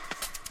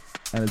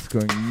 and it's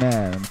going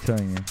mad, I'm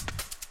telling you.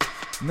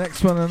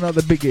 Next one,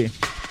 another biggie.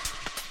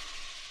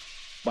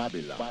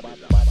 Babylon.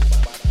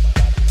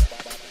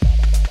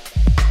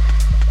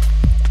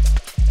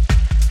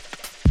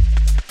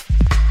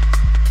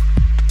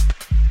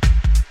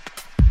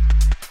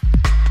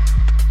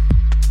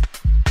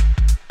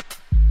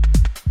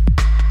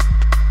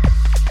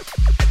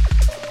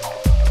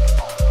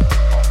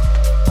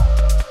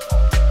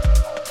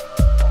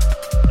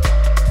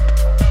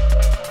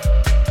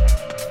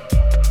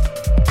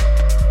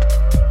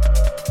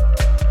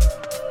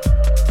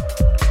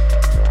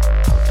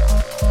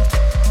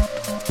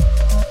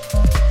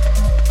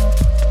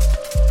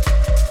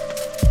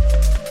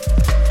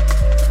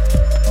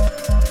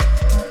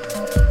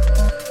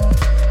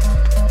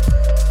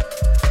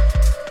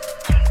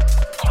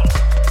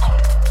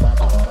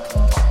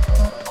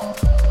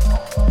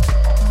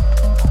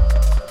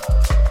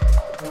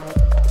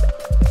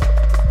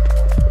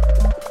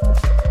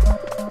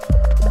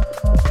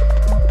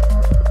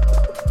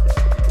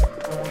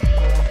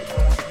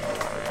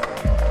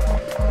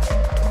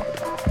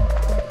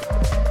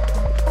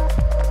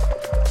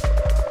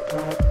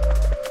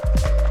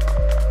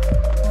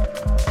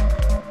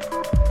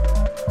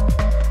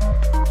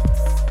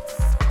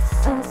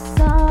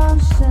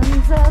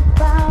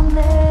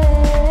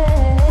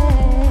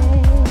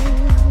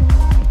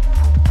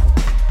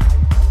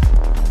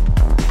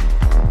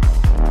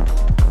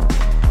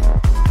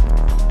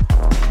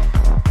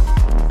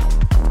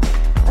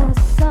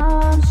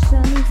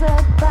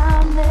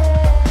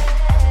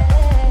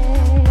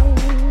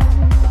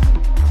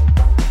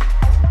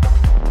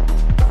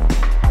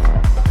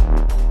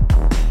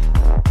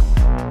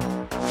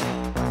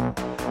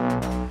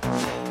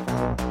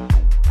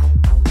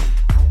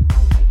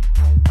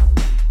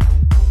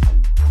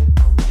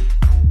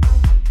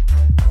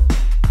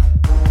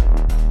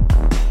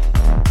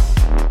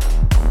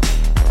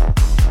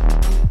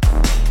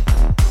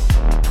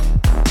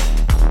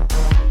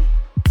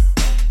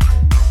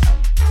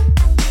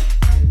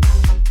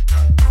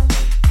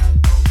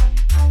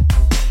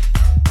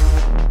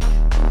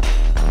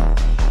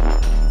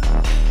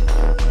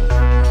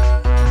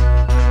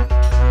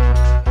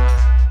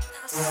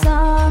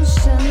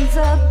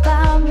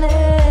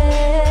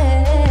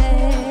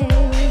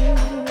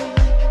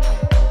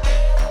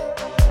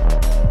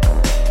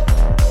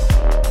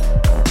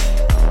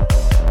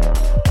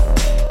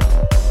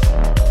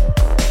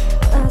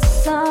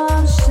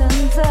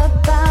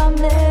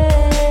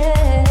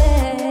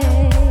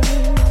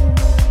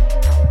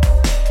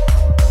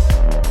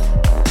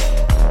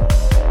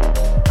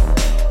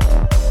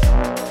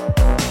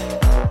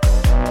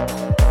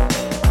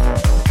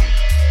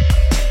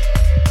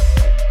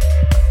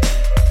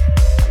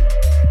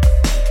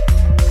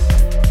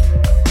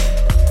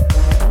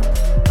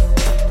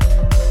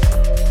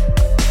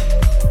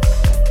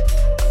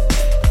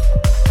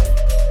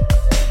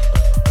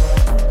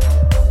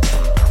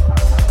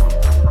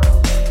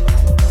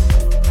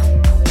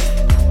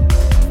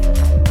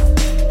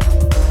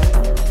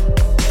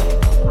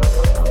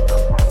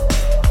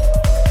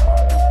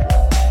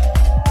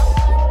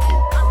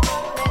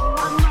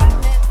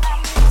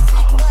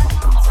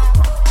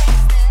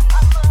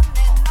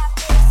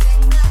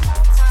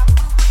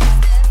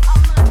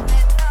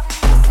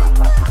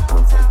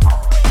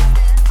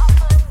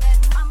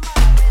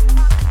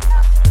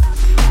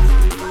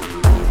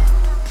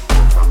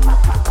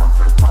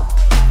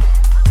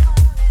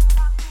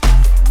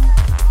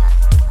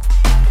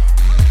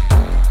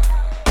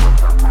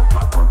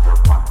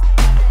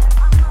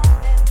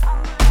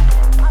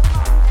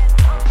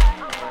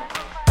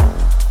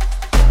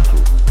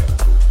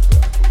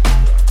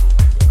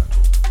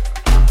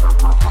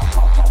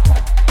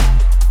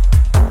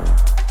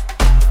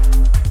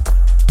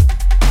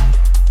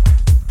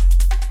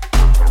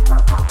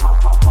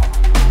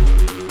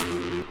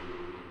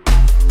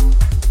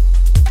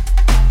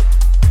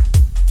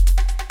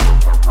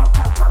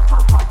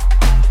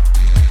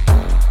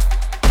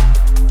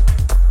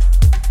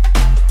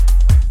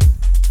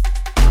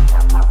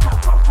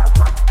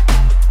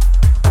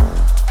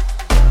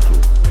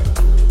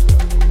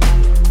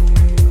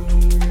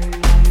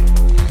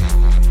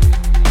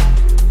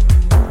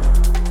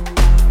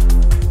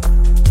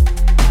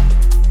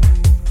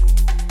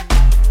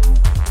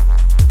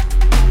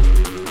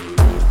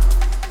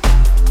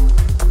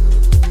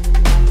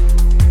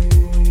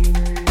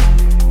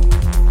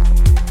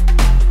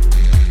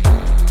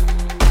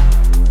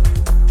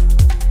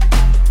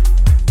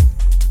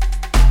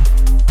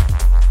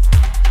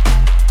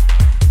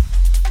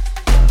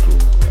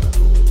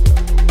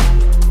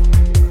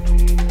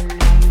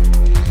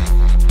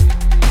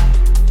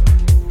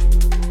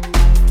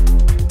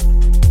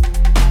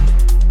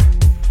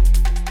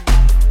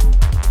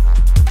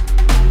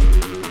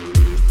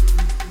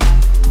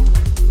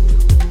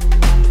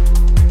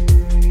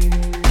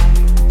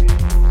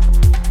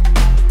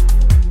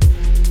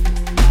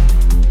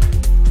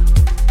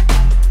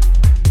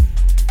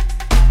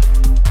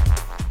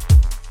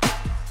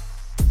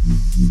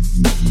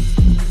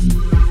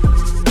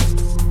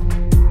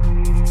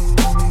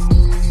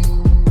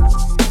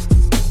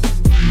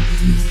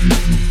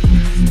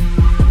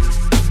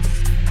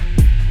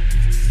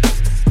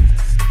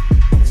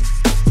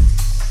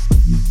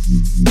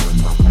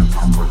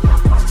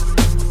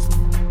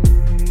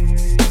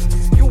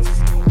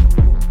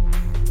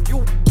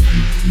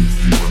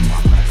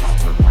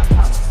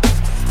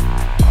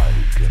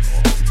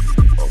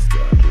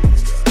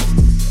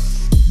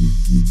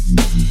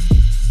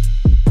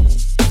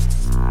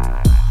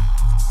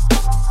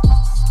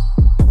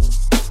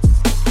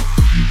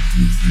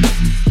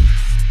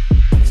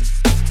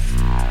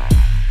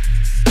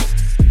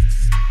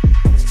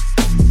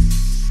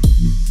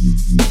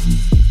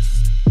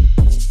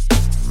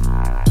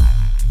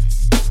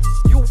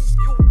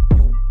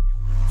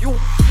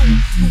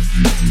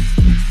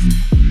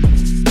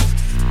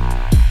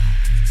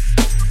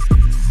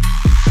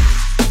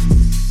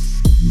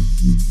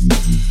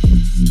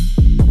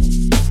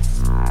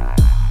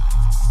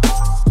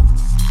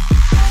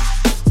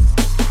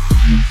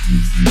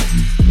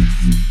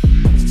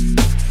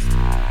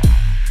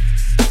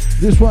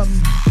 This one,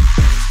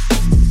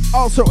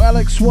 also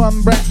Alex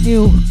One, brand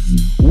new,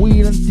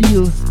 Wheel and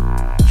Deal,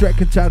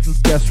 track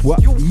entitled Guess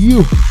What?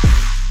 You.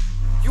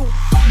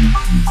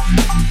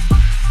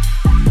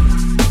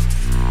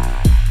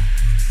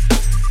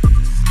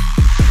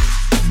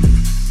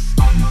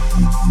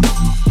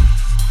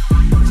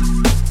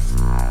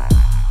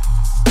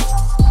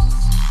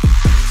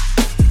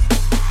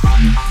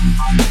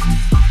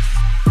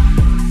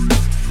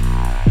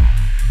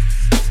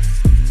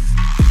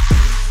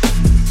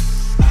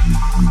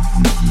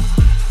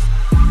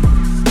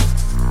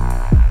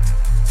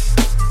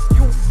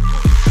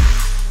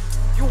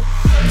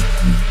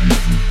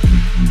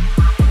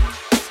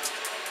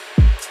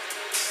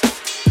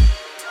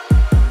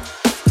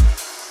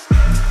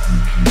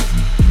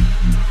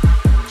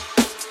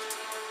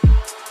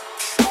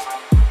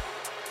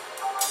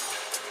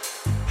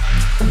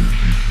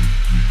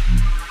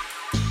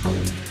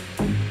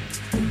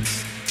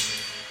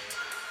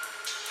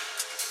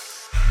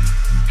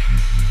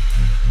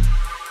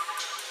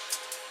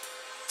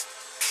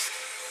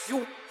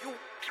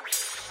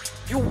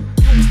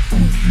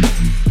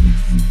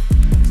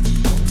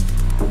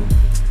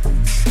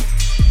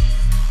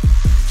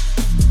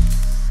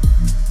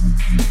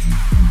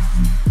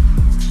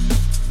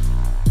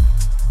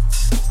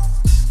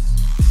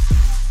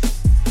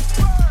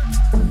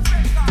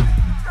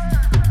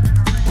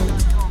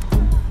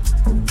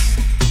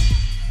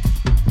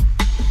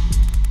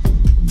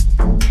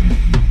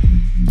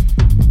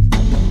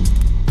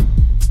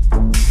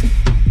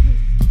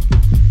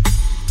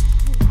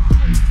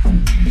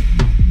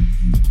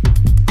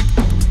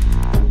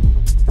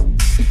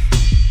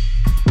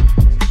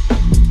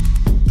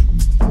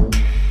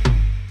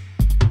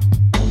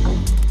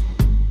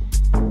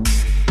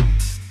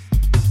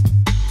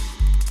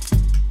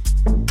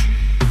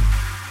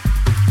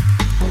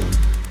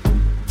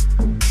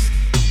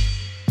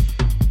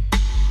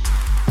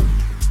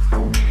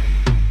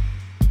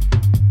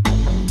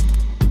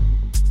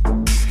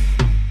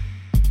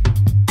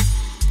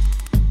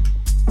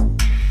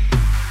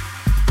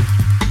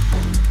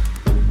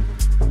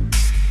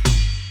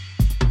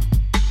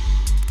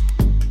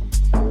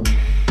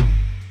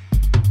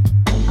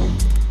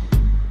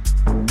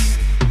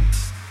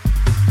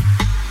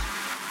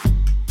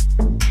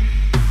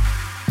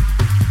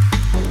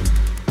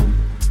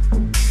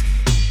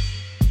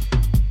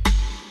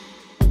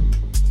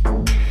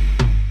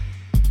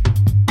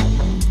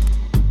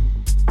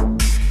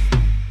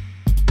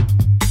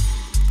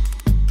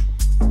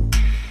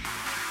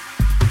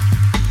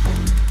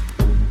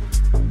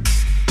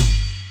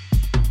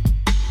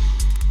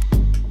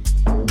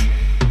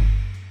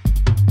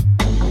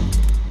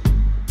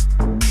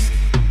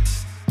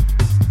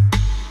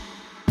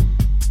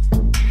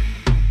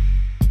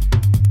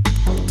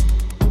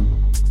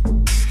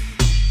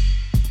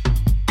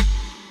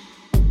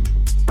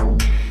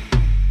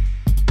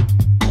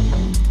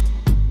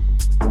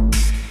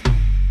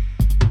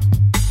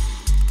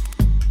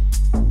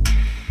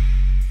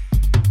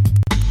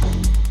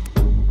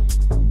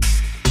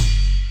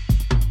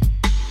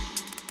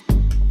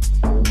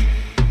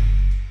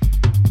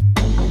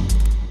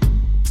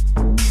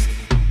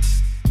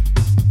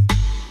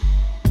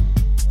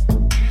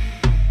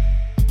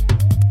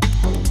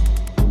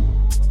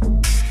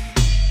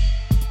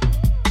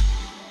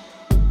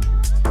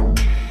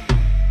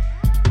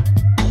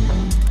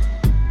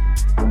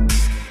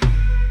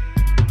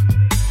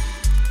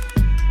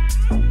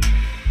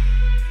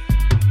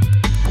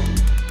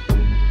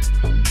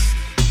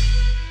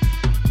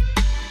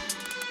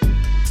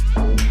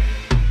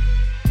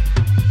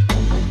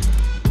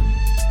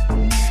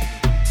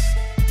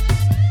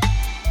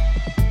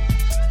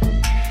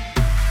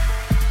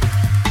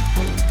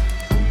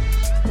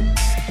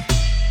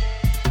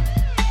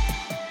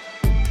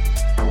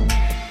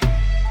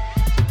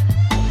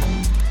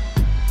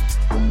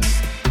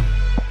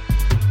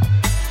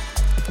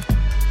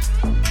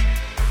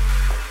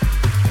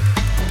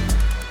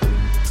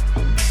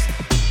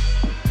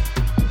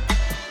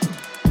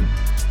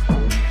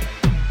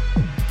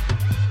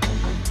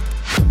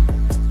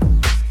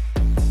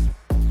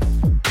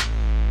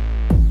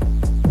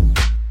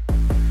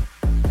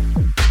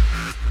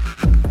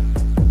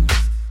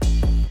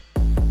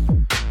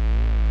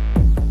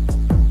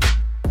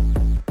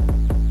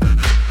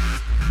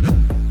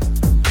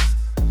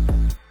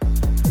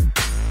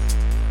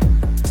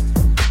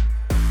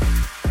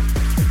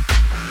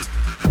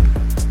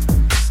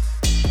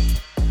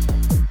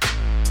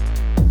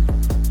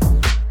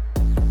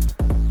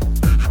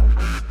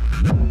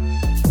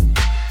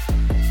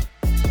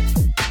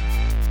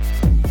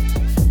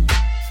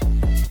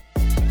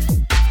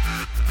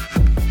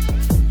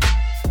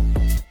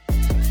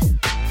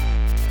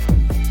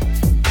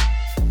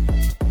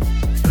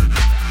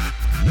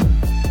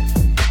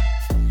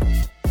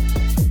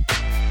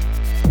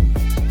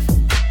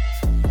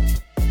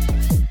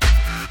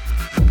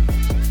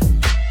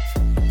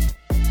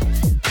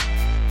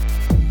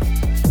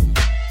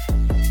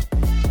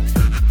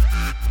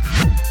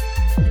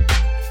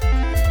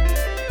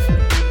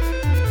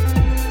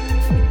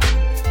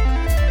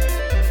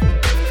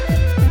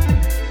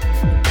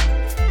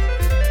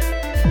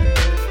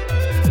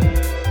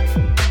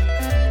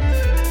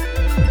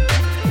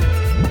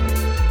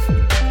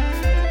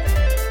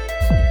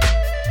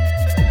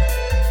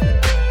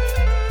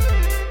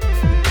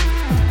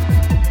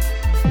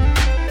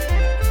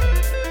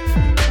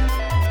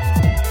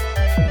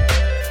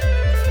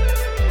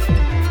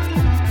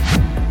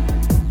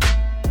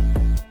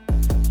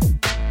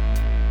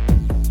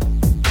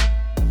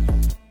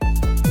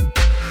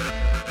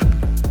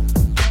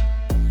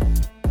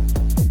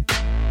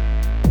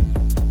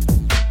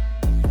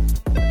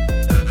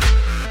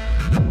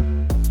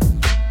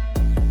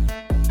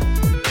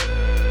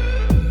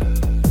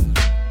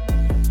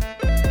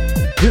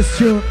 This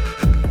tune,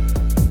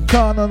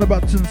 Con on the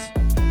buttons.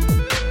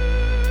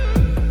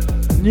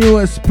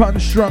 Newest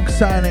Punch Drunk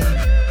signing.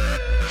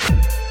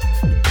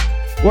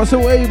 Was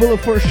available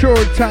for a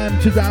short time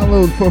to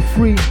download for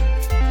free.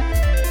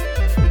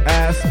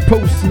 As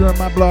posted on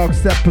my blog,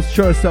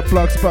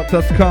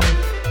 stepperschoice.blogspot.com.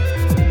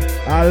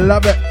 I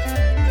love it.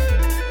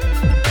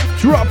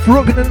 Drop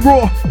rugged and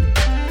raw.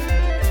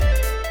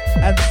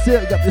 And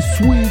still got the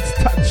sweet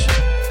touch.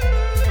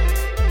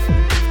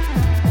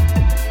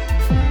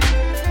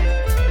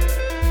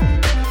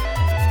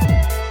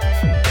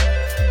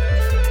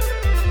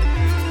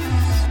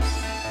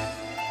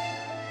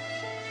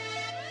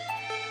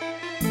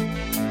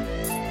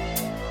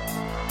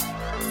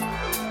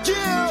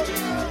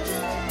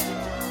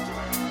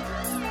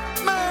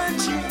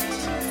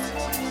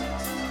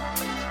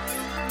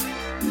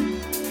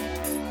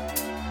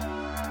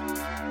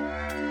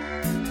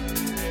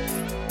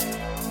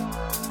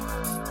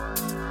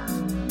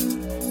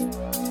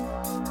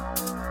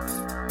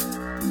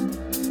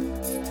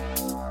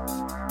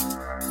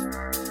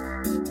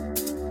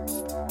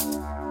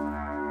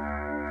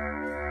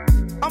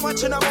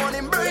 Watching a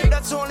morning break,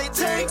 that's all it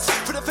takes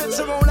for the feds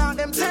to roll out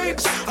them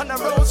tapes on the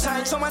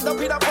roadside. Someone don't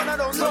beat up one of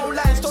those low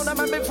lines. Told them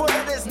before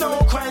that there's no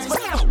crimes.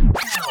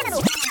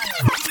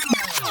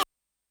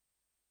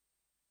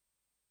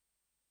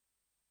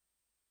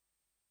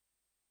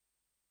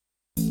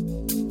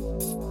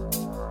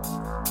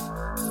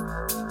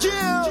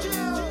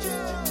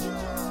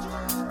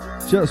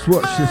 Just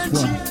watch this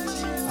one.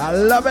 I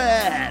love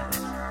it.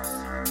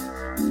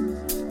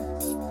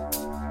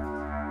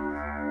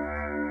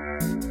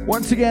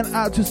 Once again,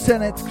 out to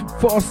Senate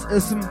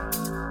Forceism.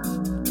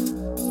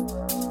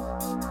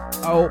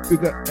 I hope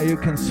you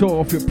can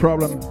solve your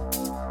problem.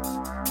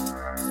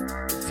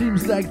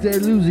 Seems like they're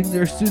losing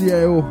their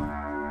studio.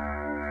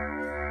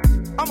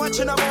 I'm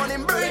watching a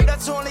morning break,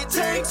 that's all it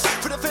takes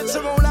for the feds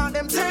to roll out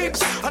them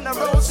tapes on the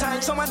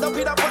roadside. Someone don't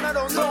beat up one of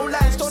those low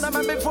lines. Told them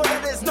before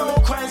that there's no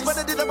crimes, but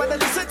they didn't want to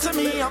listen to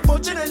me,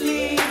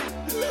 unfortunately.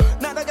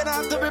 Now they're gonna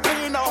have to be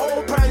paying the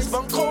whole price.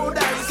 From cold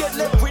eyes, get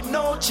left with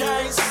no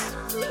choice.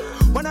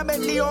 When I met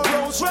Leo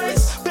Rolls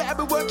Royce, better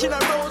be working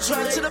on roads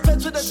right to the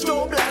fence with the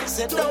strobe lights.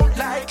 They don't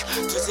like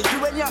to see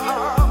you when you're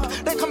up,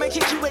 they come and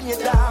kick you when you're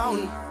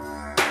down.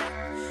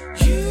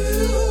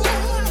 You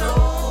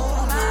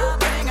know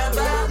nothing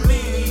about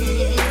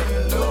me.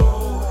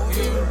 No,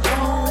 you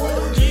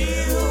don't.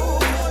 You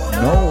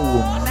know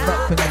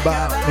nothing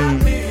about me.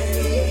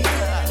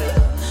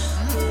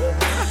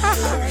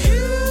 You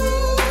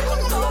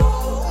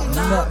know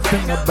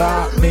nothing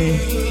about me.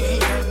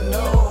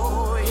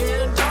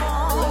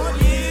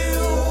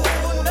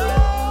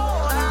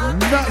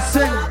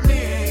 Nothing.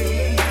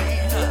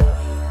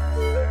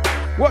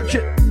 Watch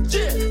it.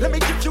 Yeah, let me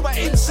give you an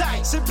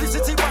insight.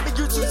 Simplicity what we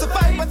used to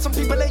survive, but some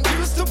people ain't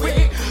used to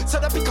it. So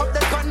they pick up the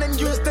gun and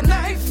use the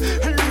knife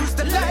and lose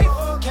the life.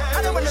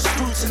 I don't wanna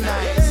screw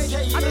tonight.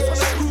 I just wanna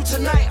screw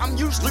tonight. I'm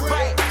usually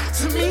right.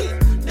 To me,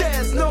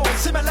 there's no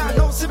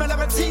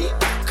similarity.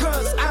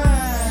 Cause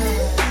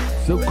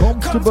I'm so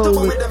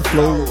comfortable with the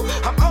flow.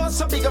 I'm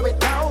also bigger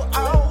without.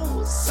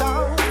 Oh, so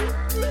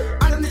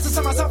I don't need to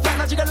sell myself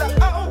like you got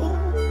oh.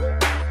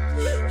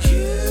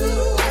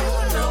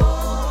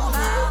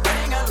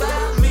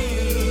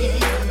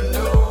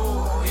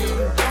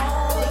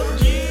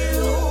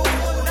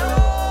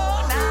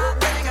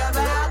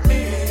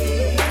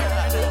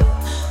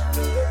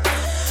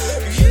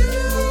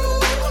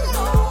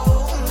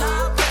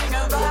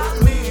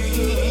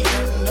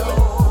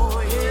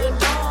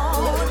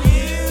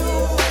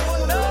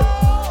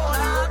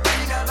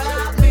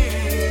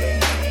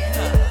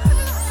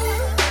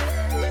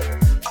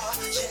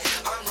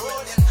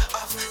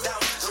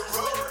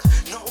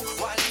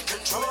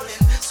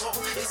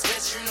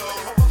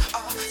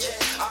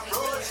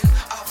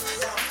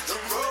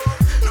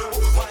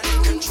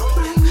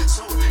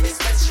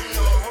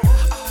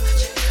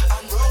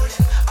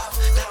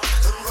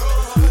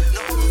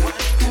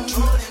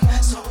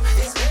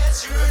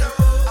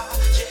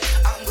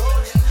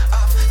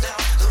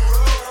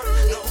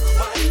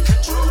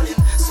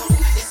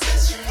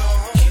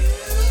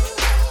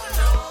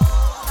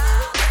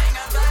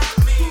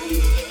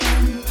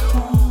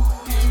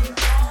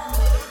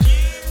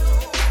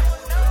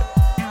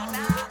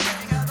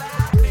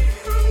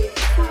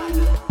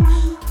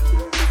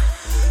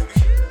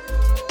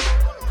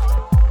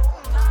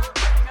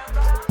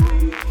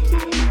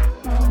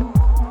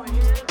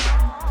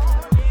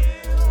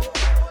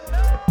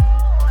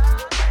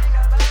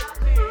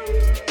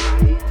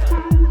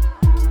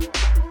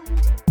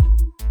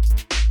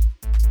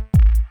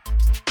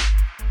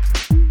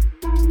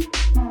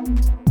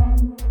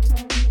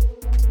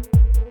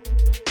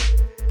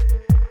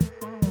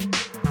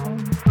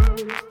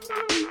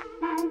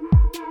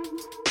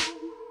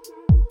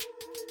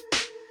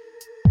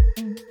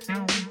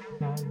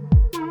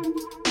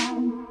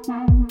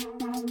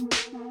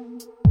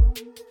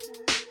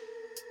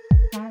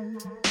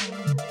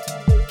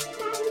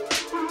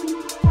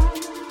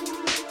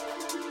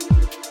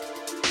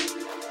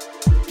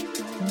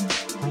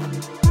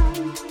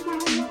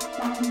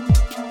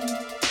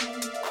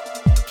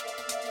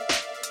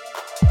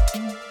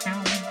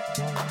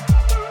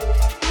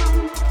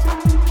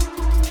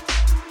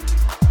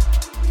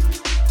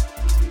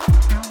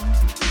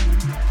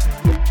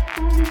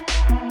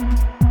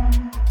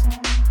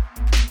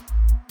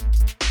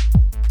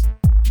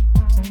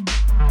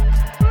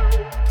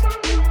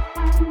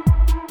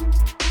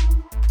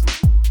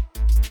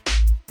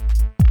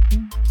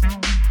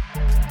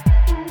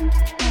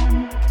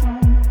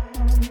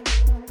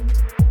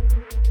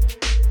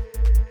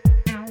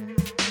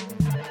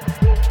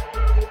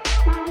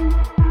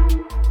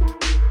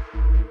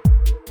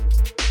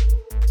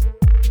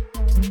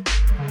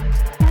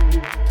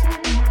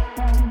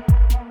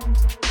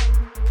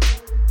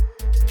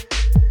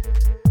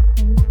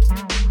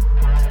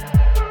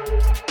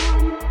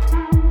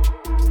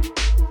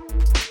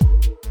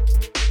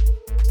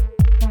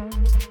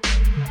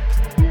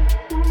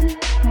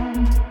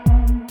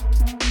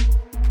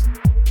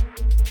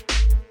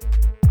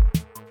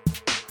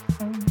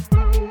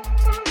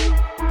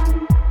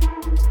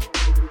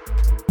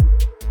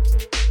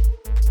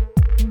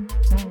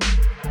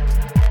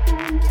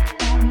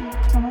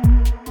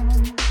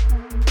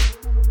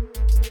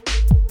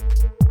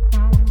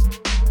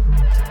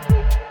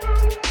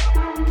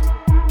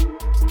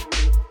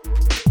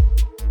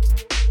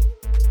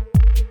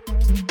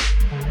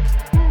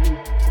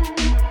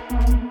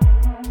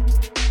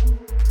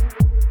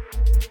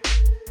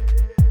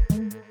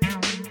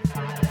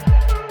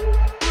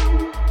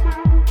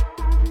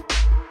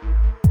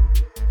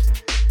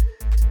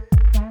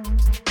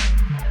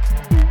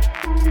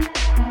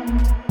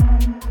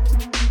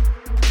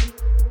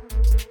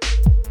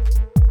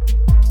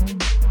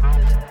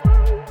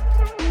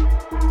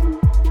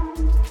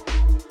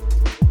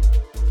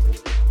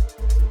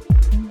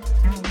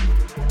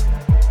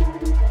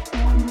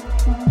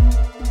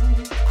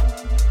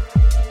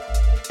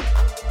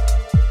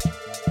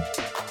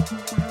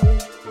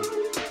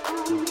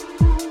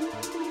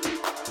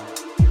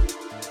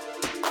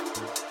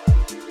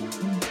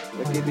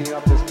 keeping you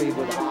up to speed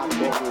with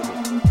hardcore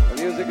music. The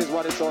music is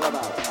what it's all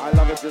about. I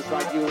love it just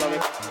like you love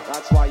it.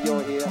 That's why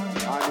you're here.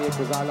 I'm here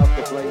because I love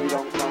to play. You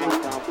don't come, I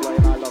can't play,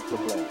 and I love to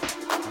play.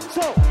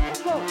 So,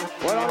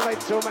 we don't make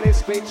too many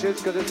speeches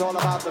because it's all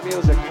about the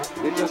music.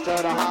 You just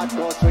heard a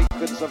hardcore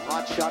sequence of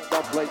hot shot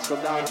dub plates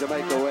from down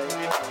Jamaica way.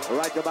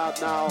 Right about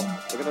now,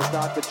 we're going to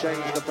start to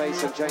change the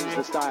pace and change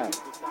the style.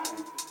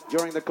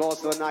 During the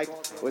course of the night,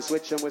 we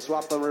switch and we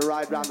swap and we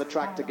ride round the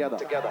track together.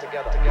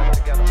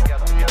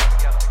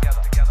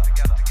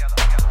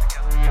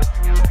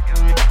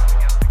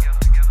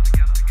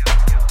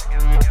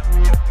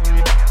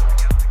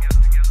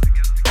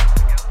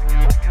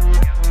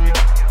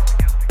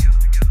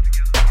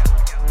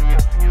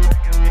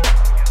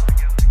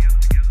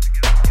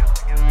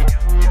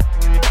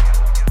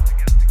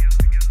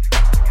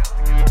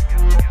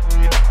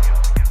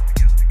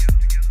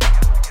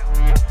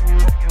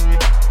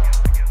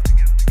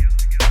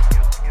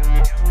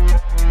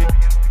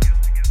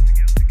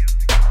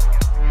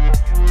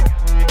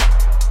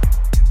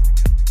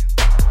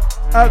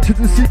 Out to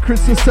the secret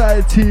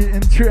society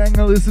in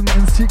triangleism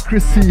and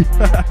secrecy.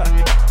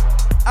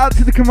 Out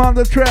to the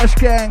Commander Trash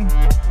Gang.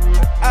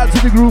 Out to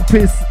the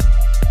groupies.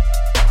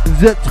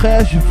 The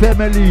Trash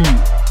Family.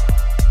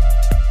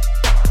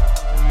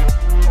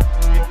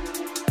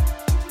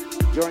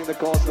 During the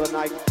course of the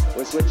night,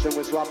 we switch and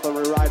we swap and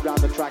we ride round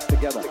the track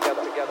together.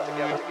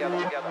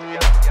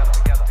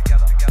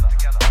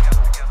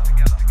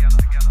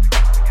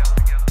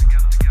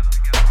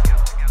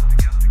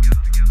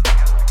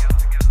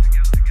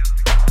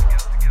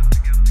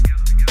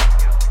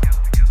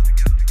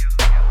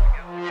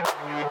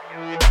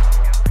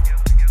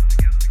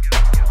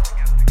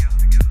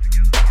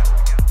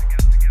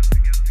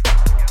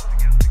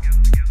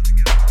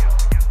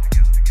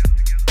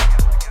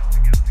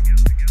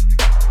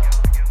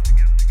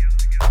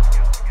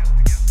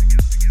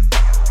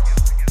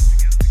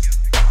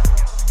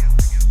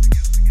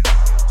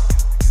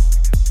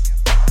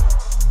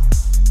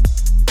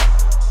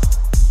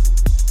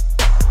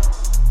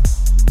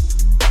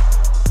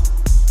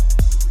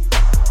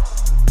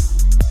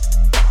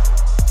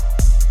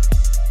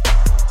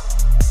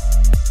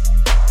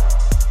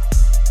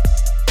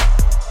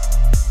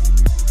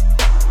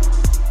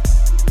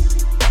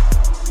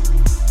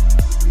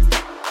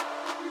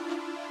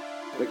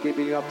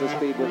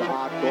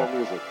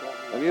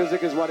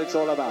 It's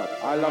all about.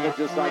 I love it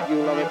just like you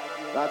love it.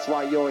 That's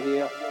why you're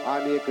here.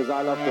 I'm here because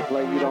I love to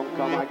play. You don't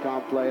come, I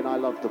can't play, and I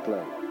love to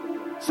play.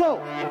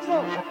 So,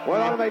 we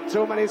don't make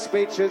too many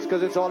speeches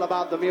because it's all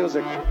about the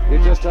music. You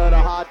just heard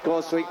a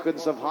hardcore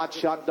sequence of hot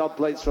shot dub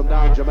plates from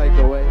down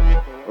Jamaica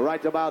way.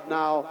 Right about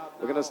now,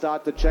 we're going to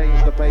start to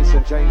change the pace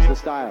and change the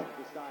style.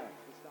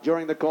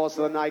 During the course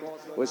of the night,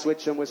 we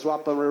switch and we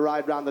swap and we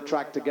ride round the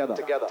track together.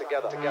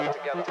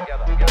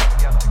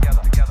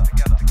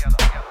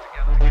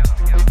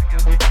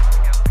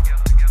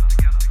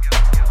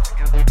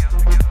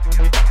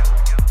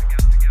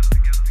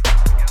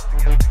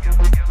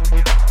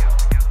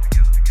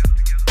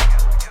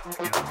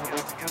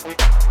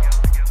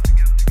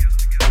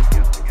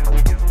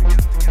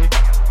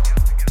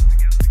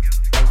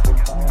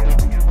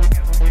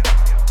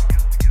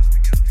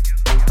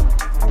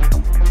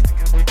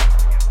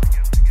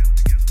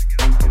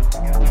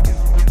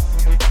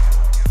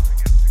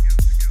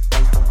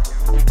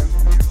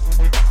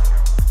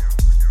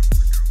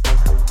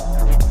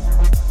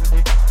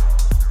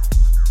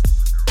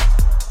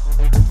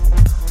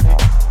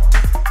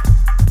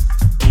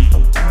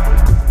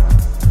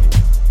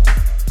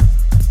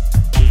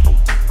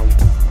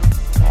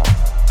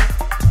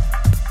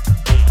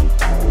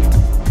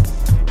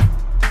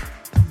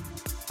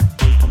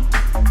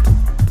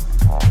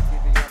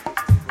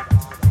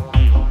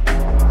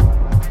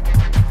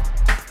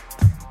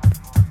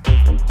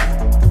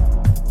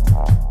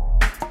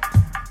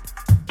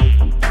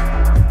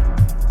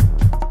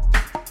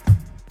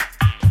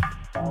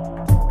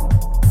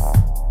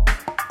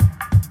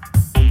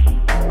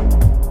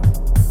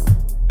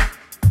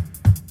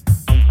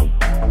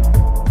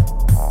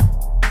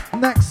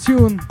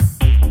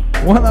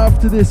 One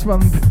after this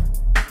one,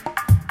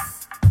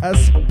 a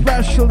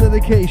special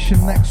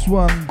dedication, next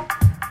one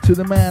to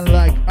the man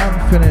like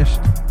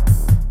Unfinished.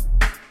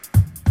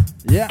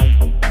 Yeah.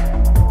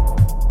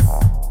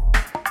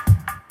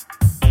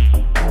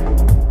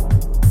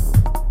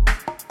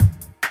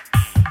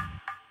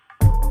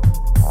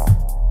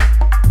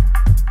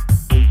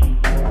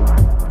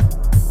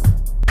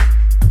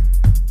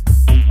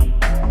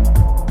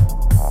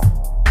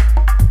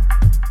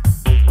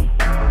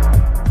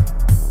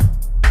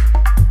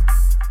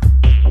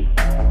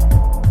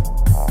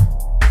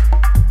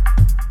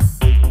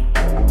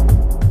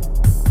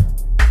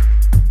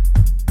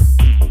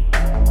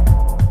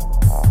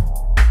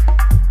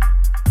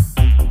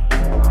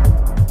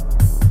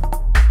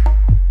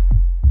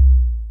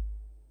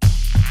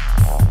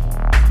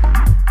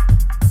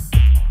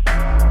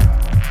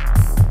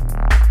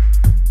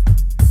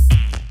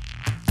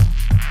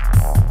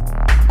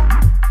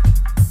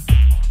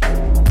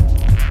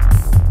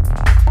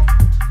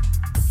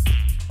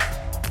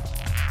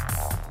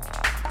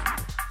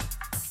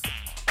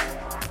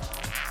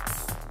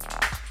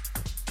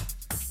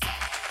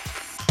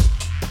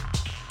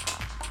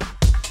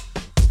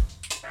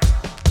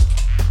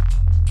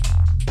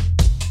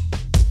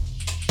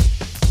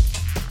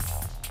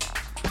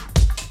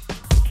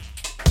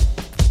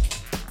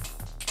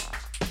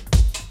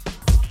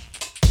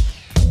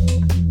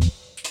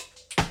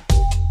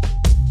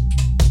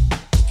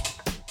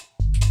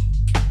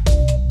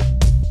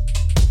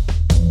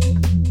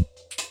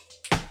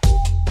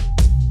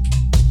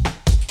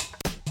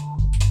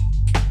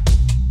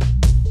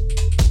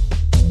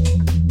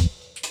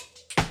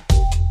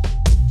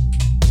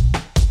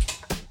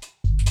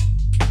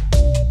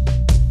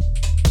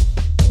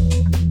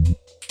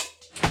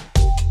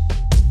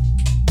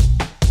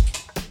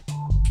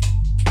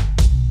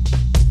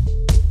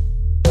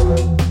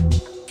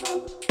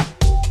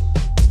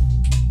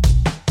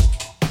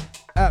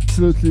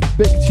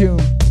 absolutely big tune.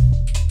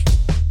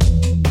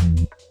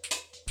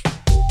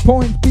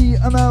 Point B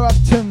on our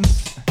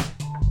Uptons,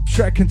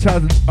 track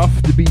entitled Off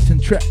the Beaten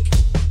Track.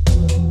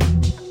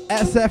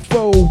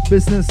 SFO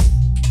business.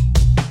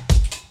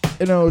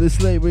 You know,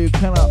 this label you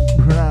cannot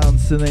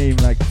pronounce the name,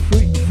 like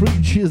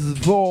Freaches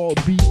Vol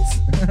Beats.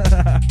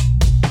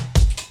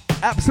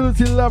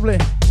 Absolutely lovely.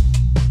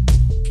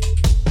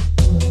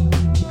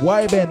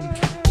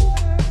 Vibin'.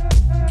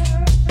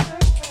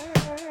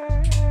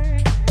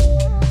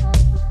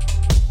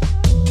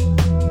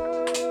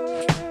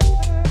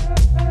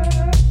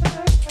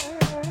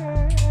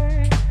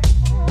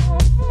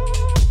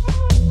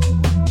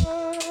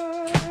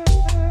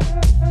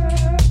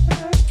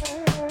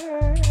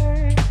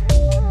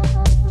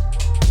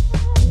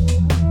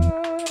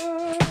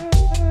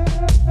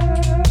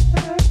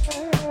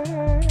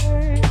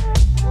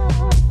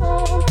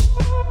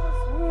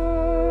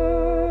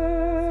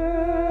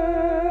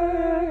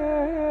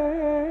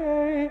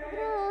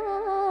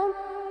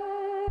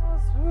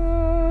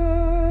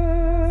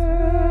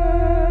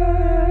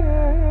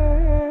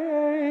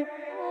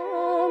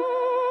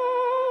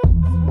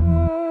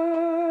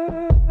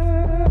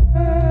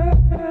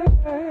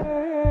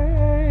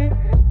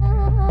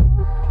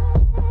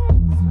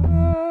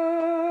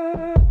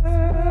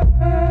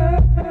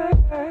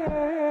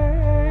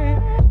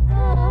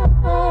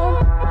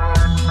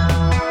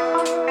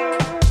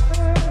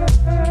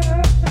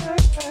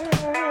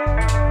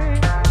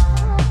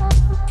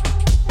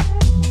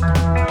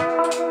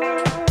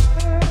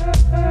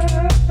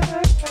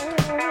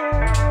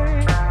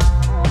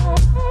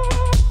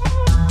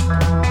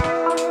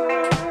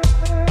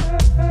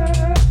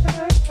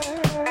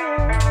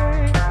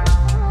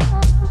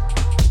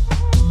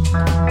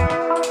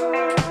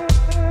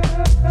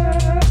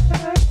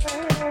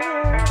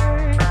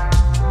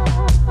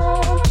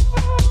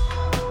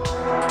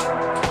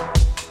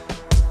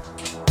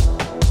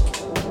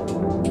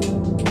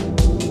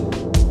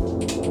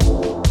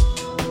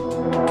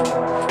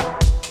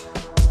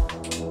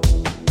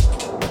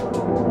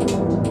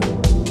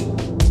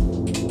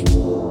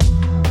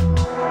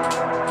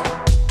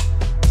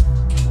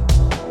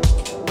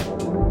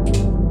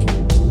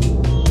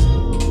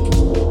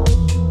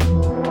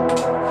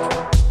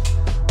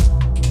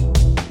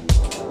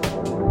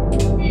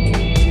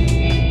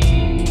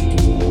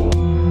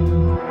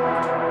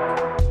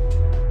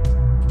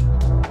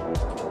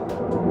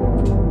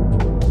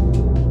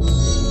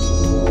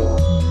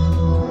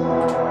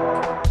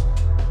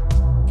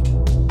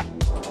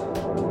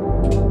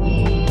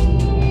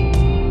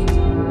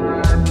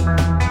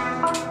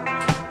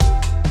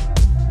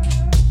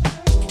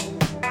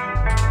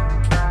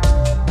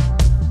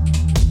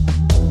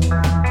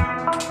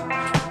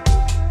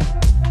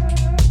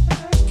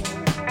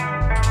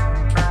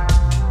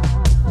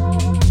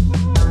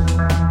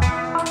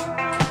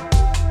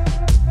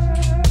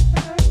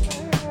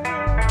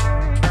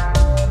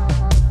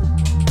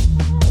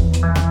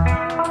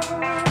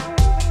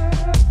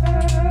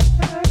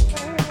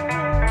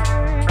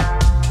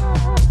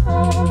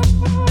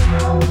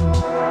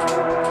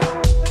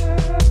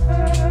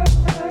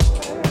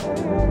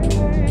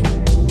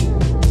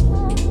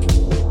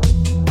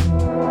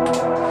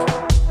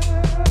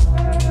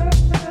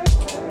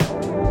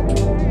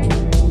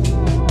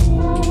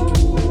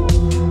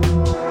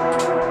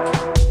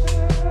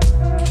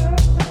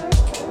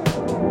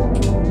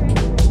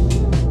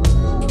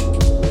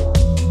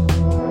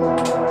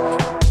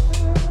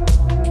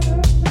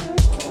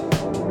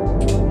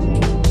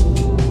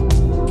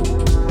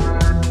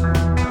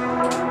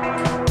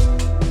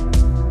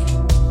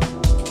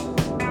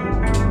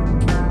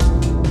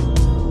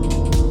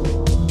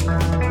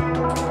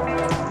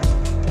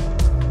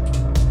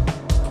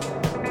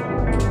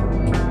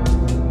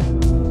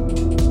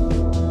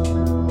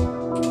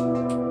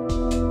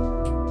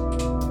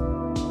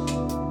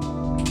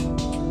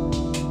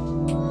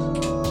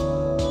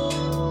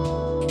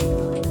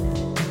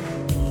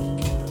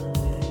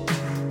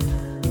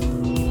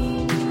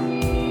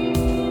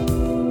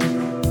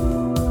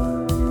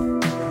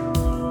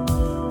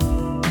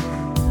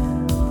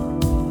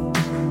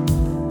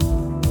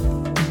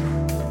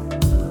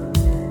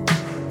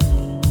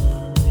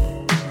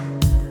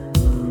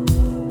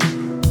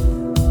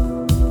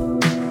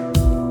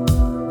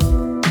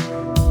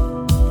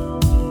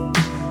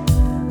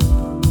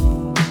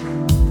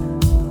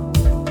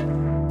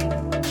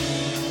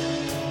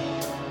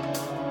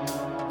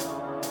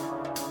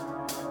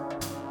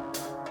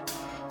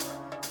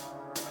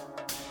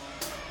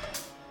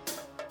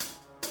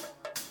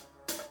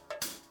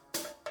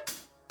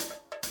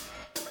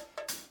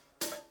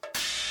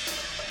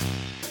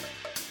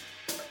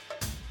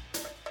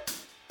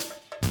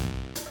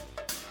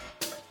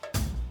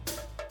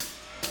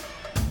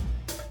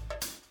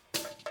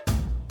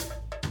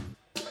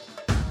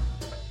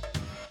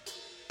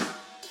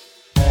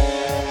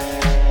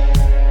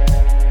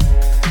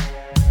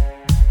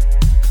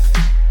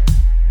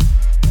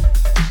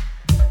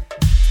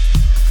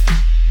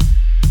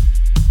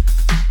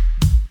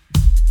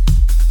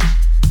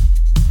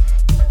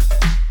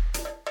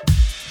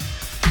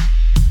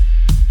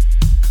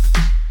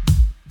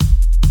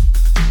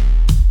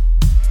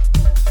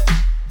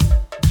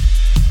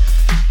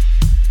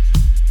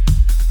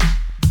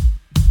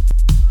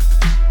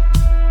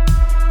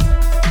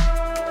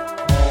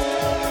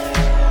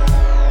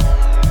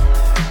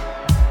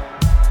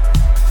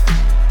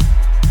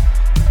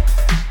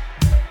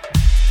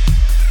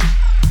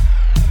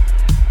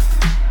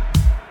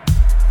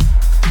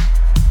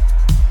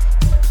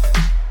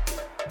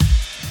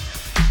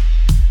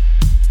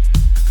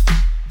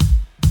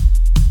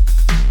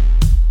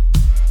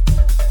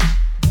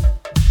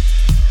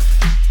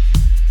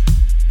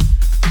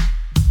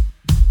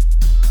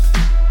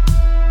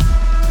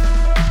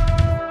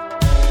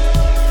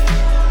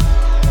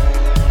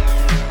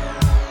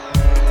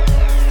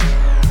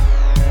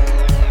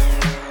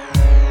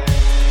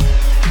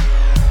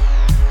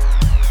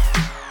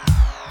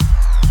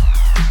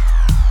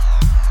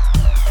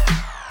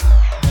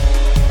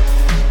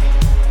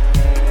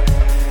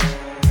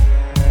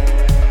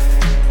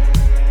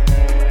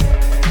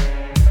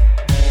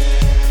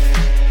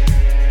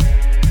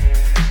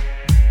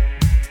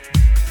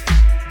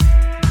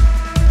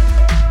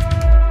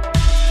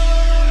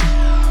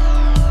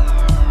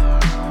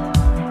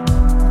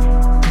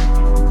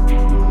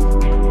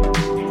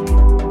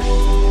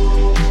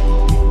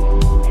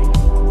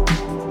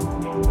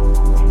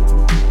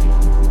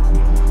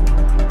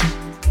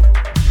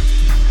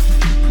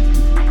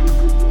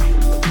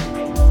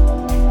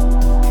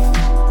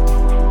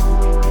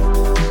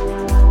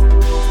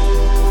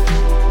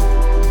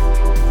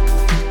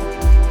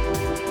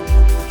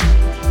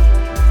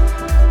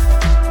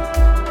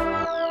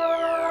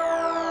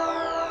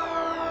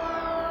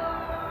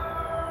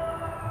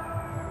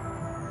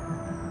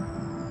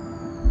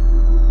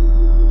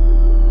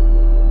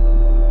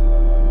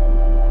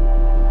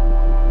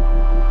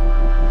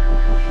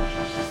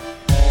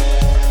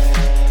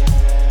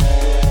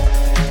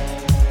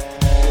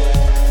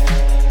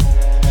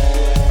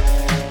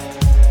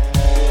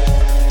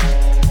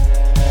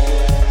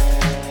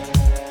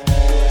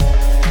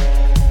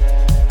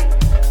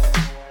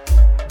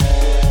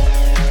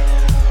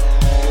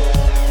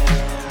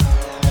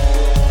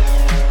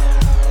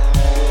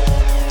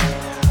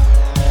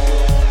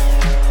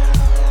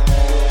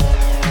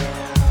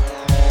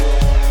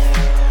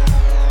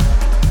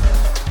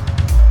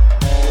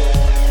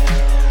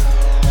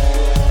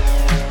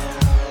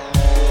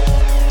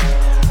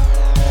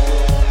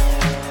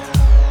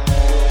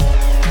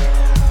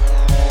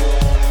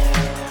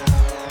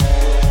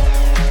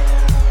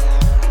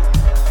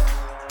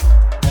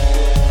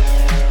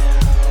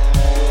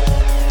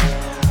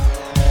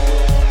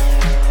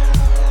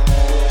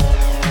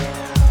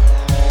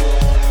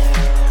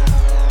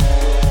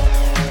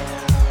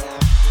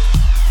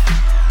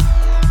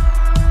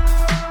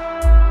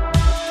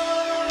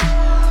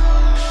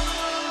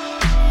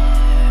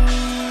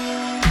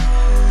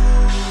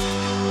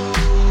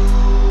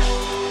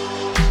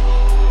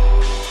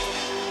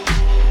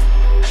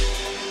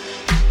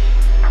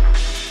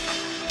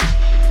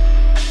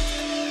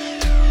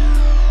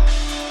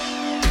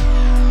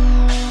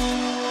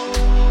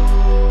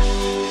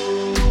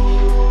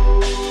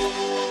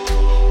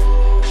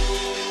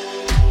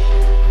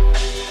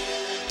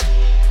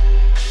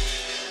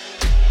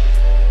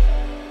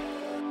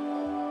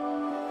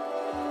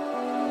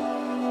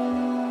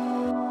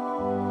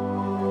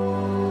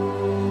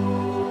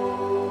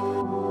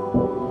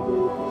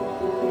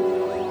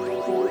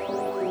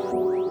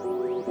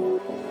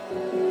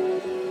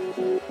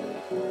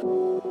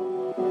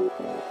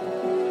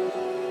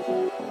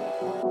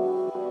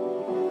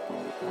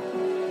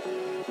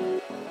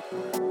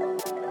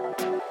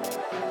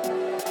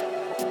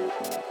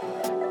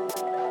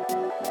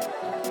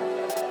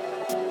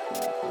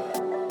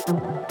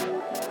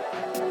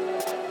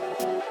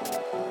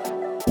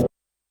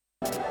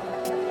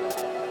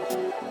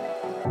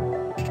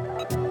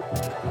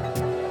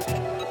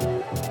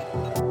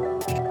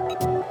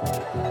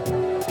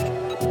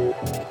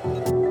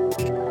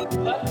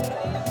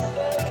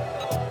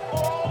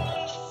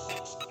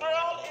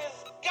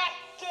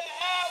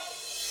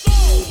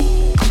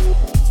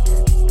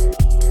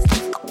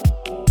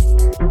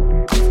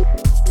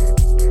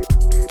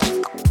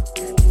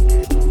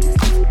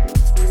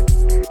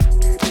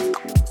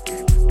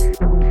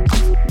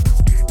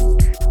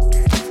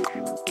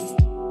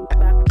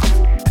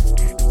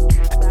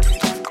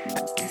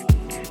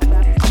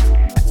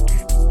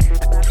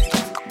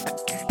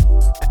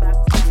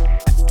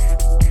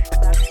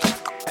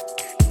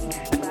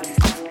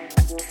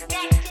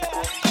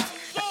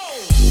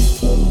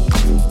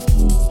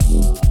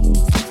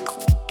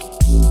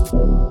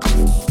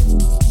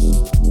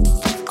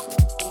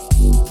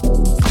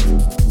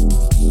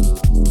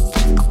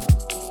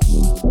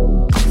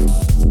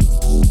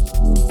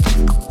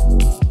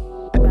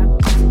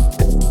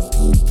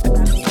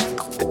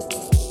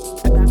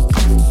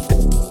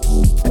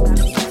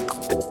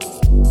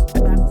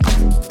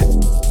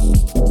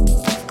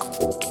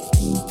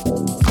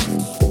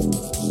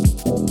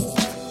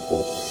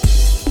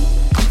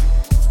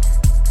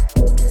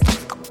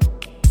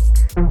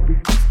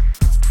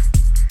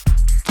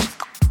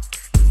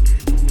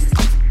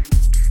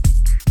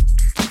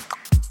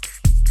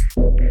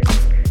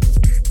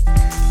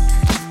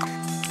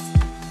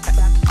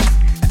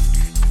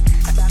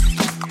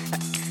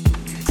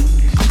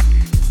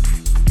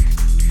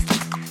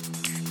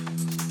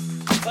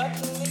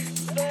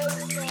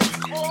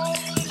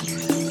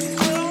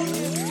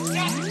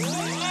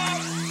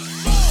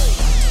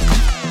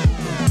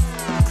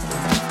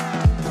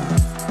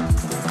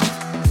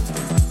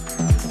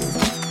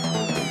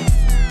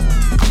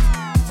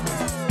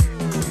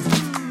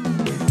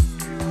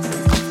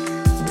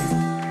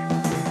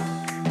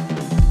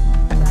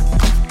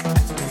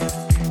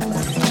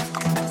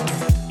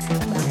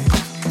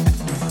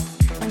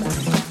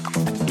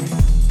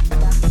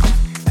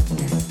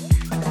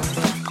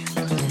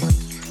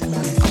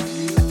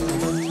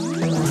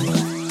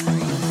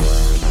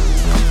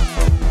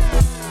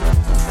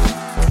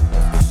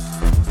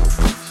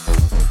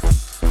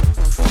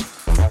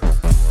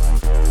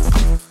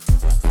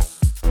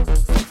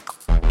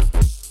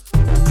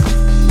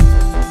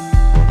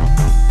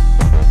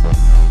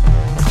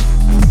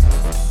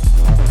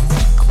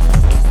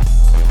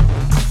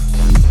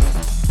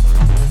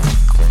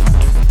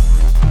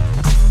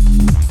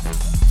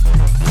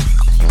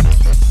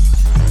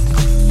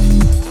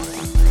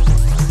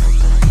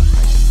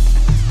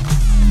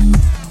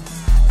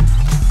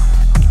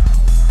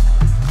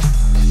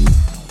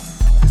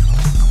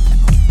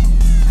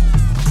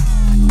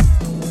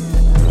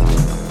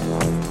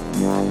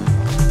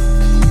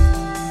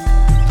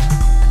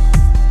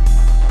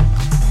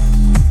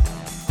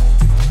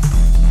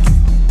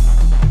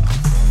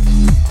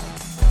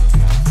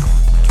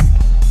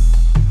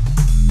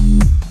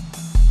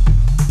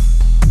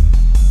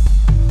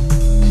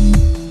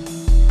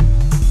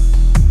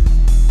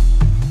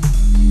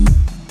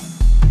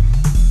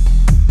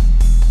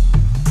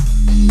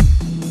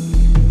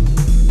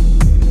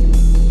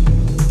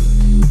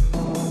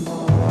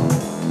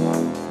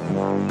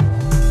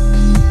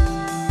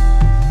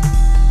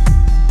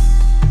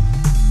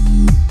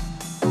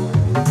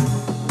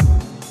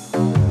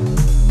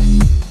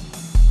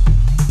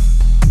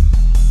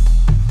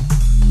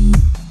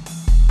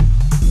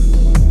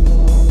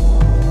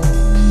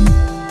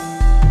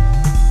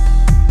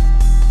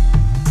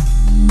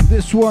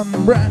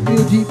 One brand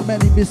new Deep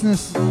Melly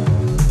business.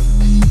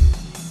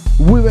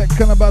 Vivek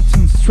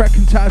Kanabatan's track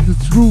entitled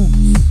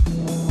Roots.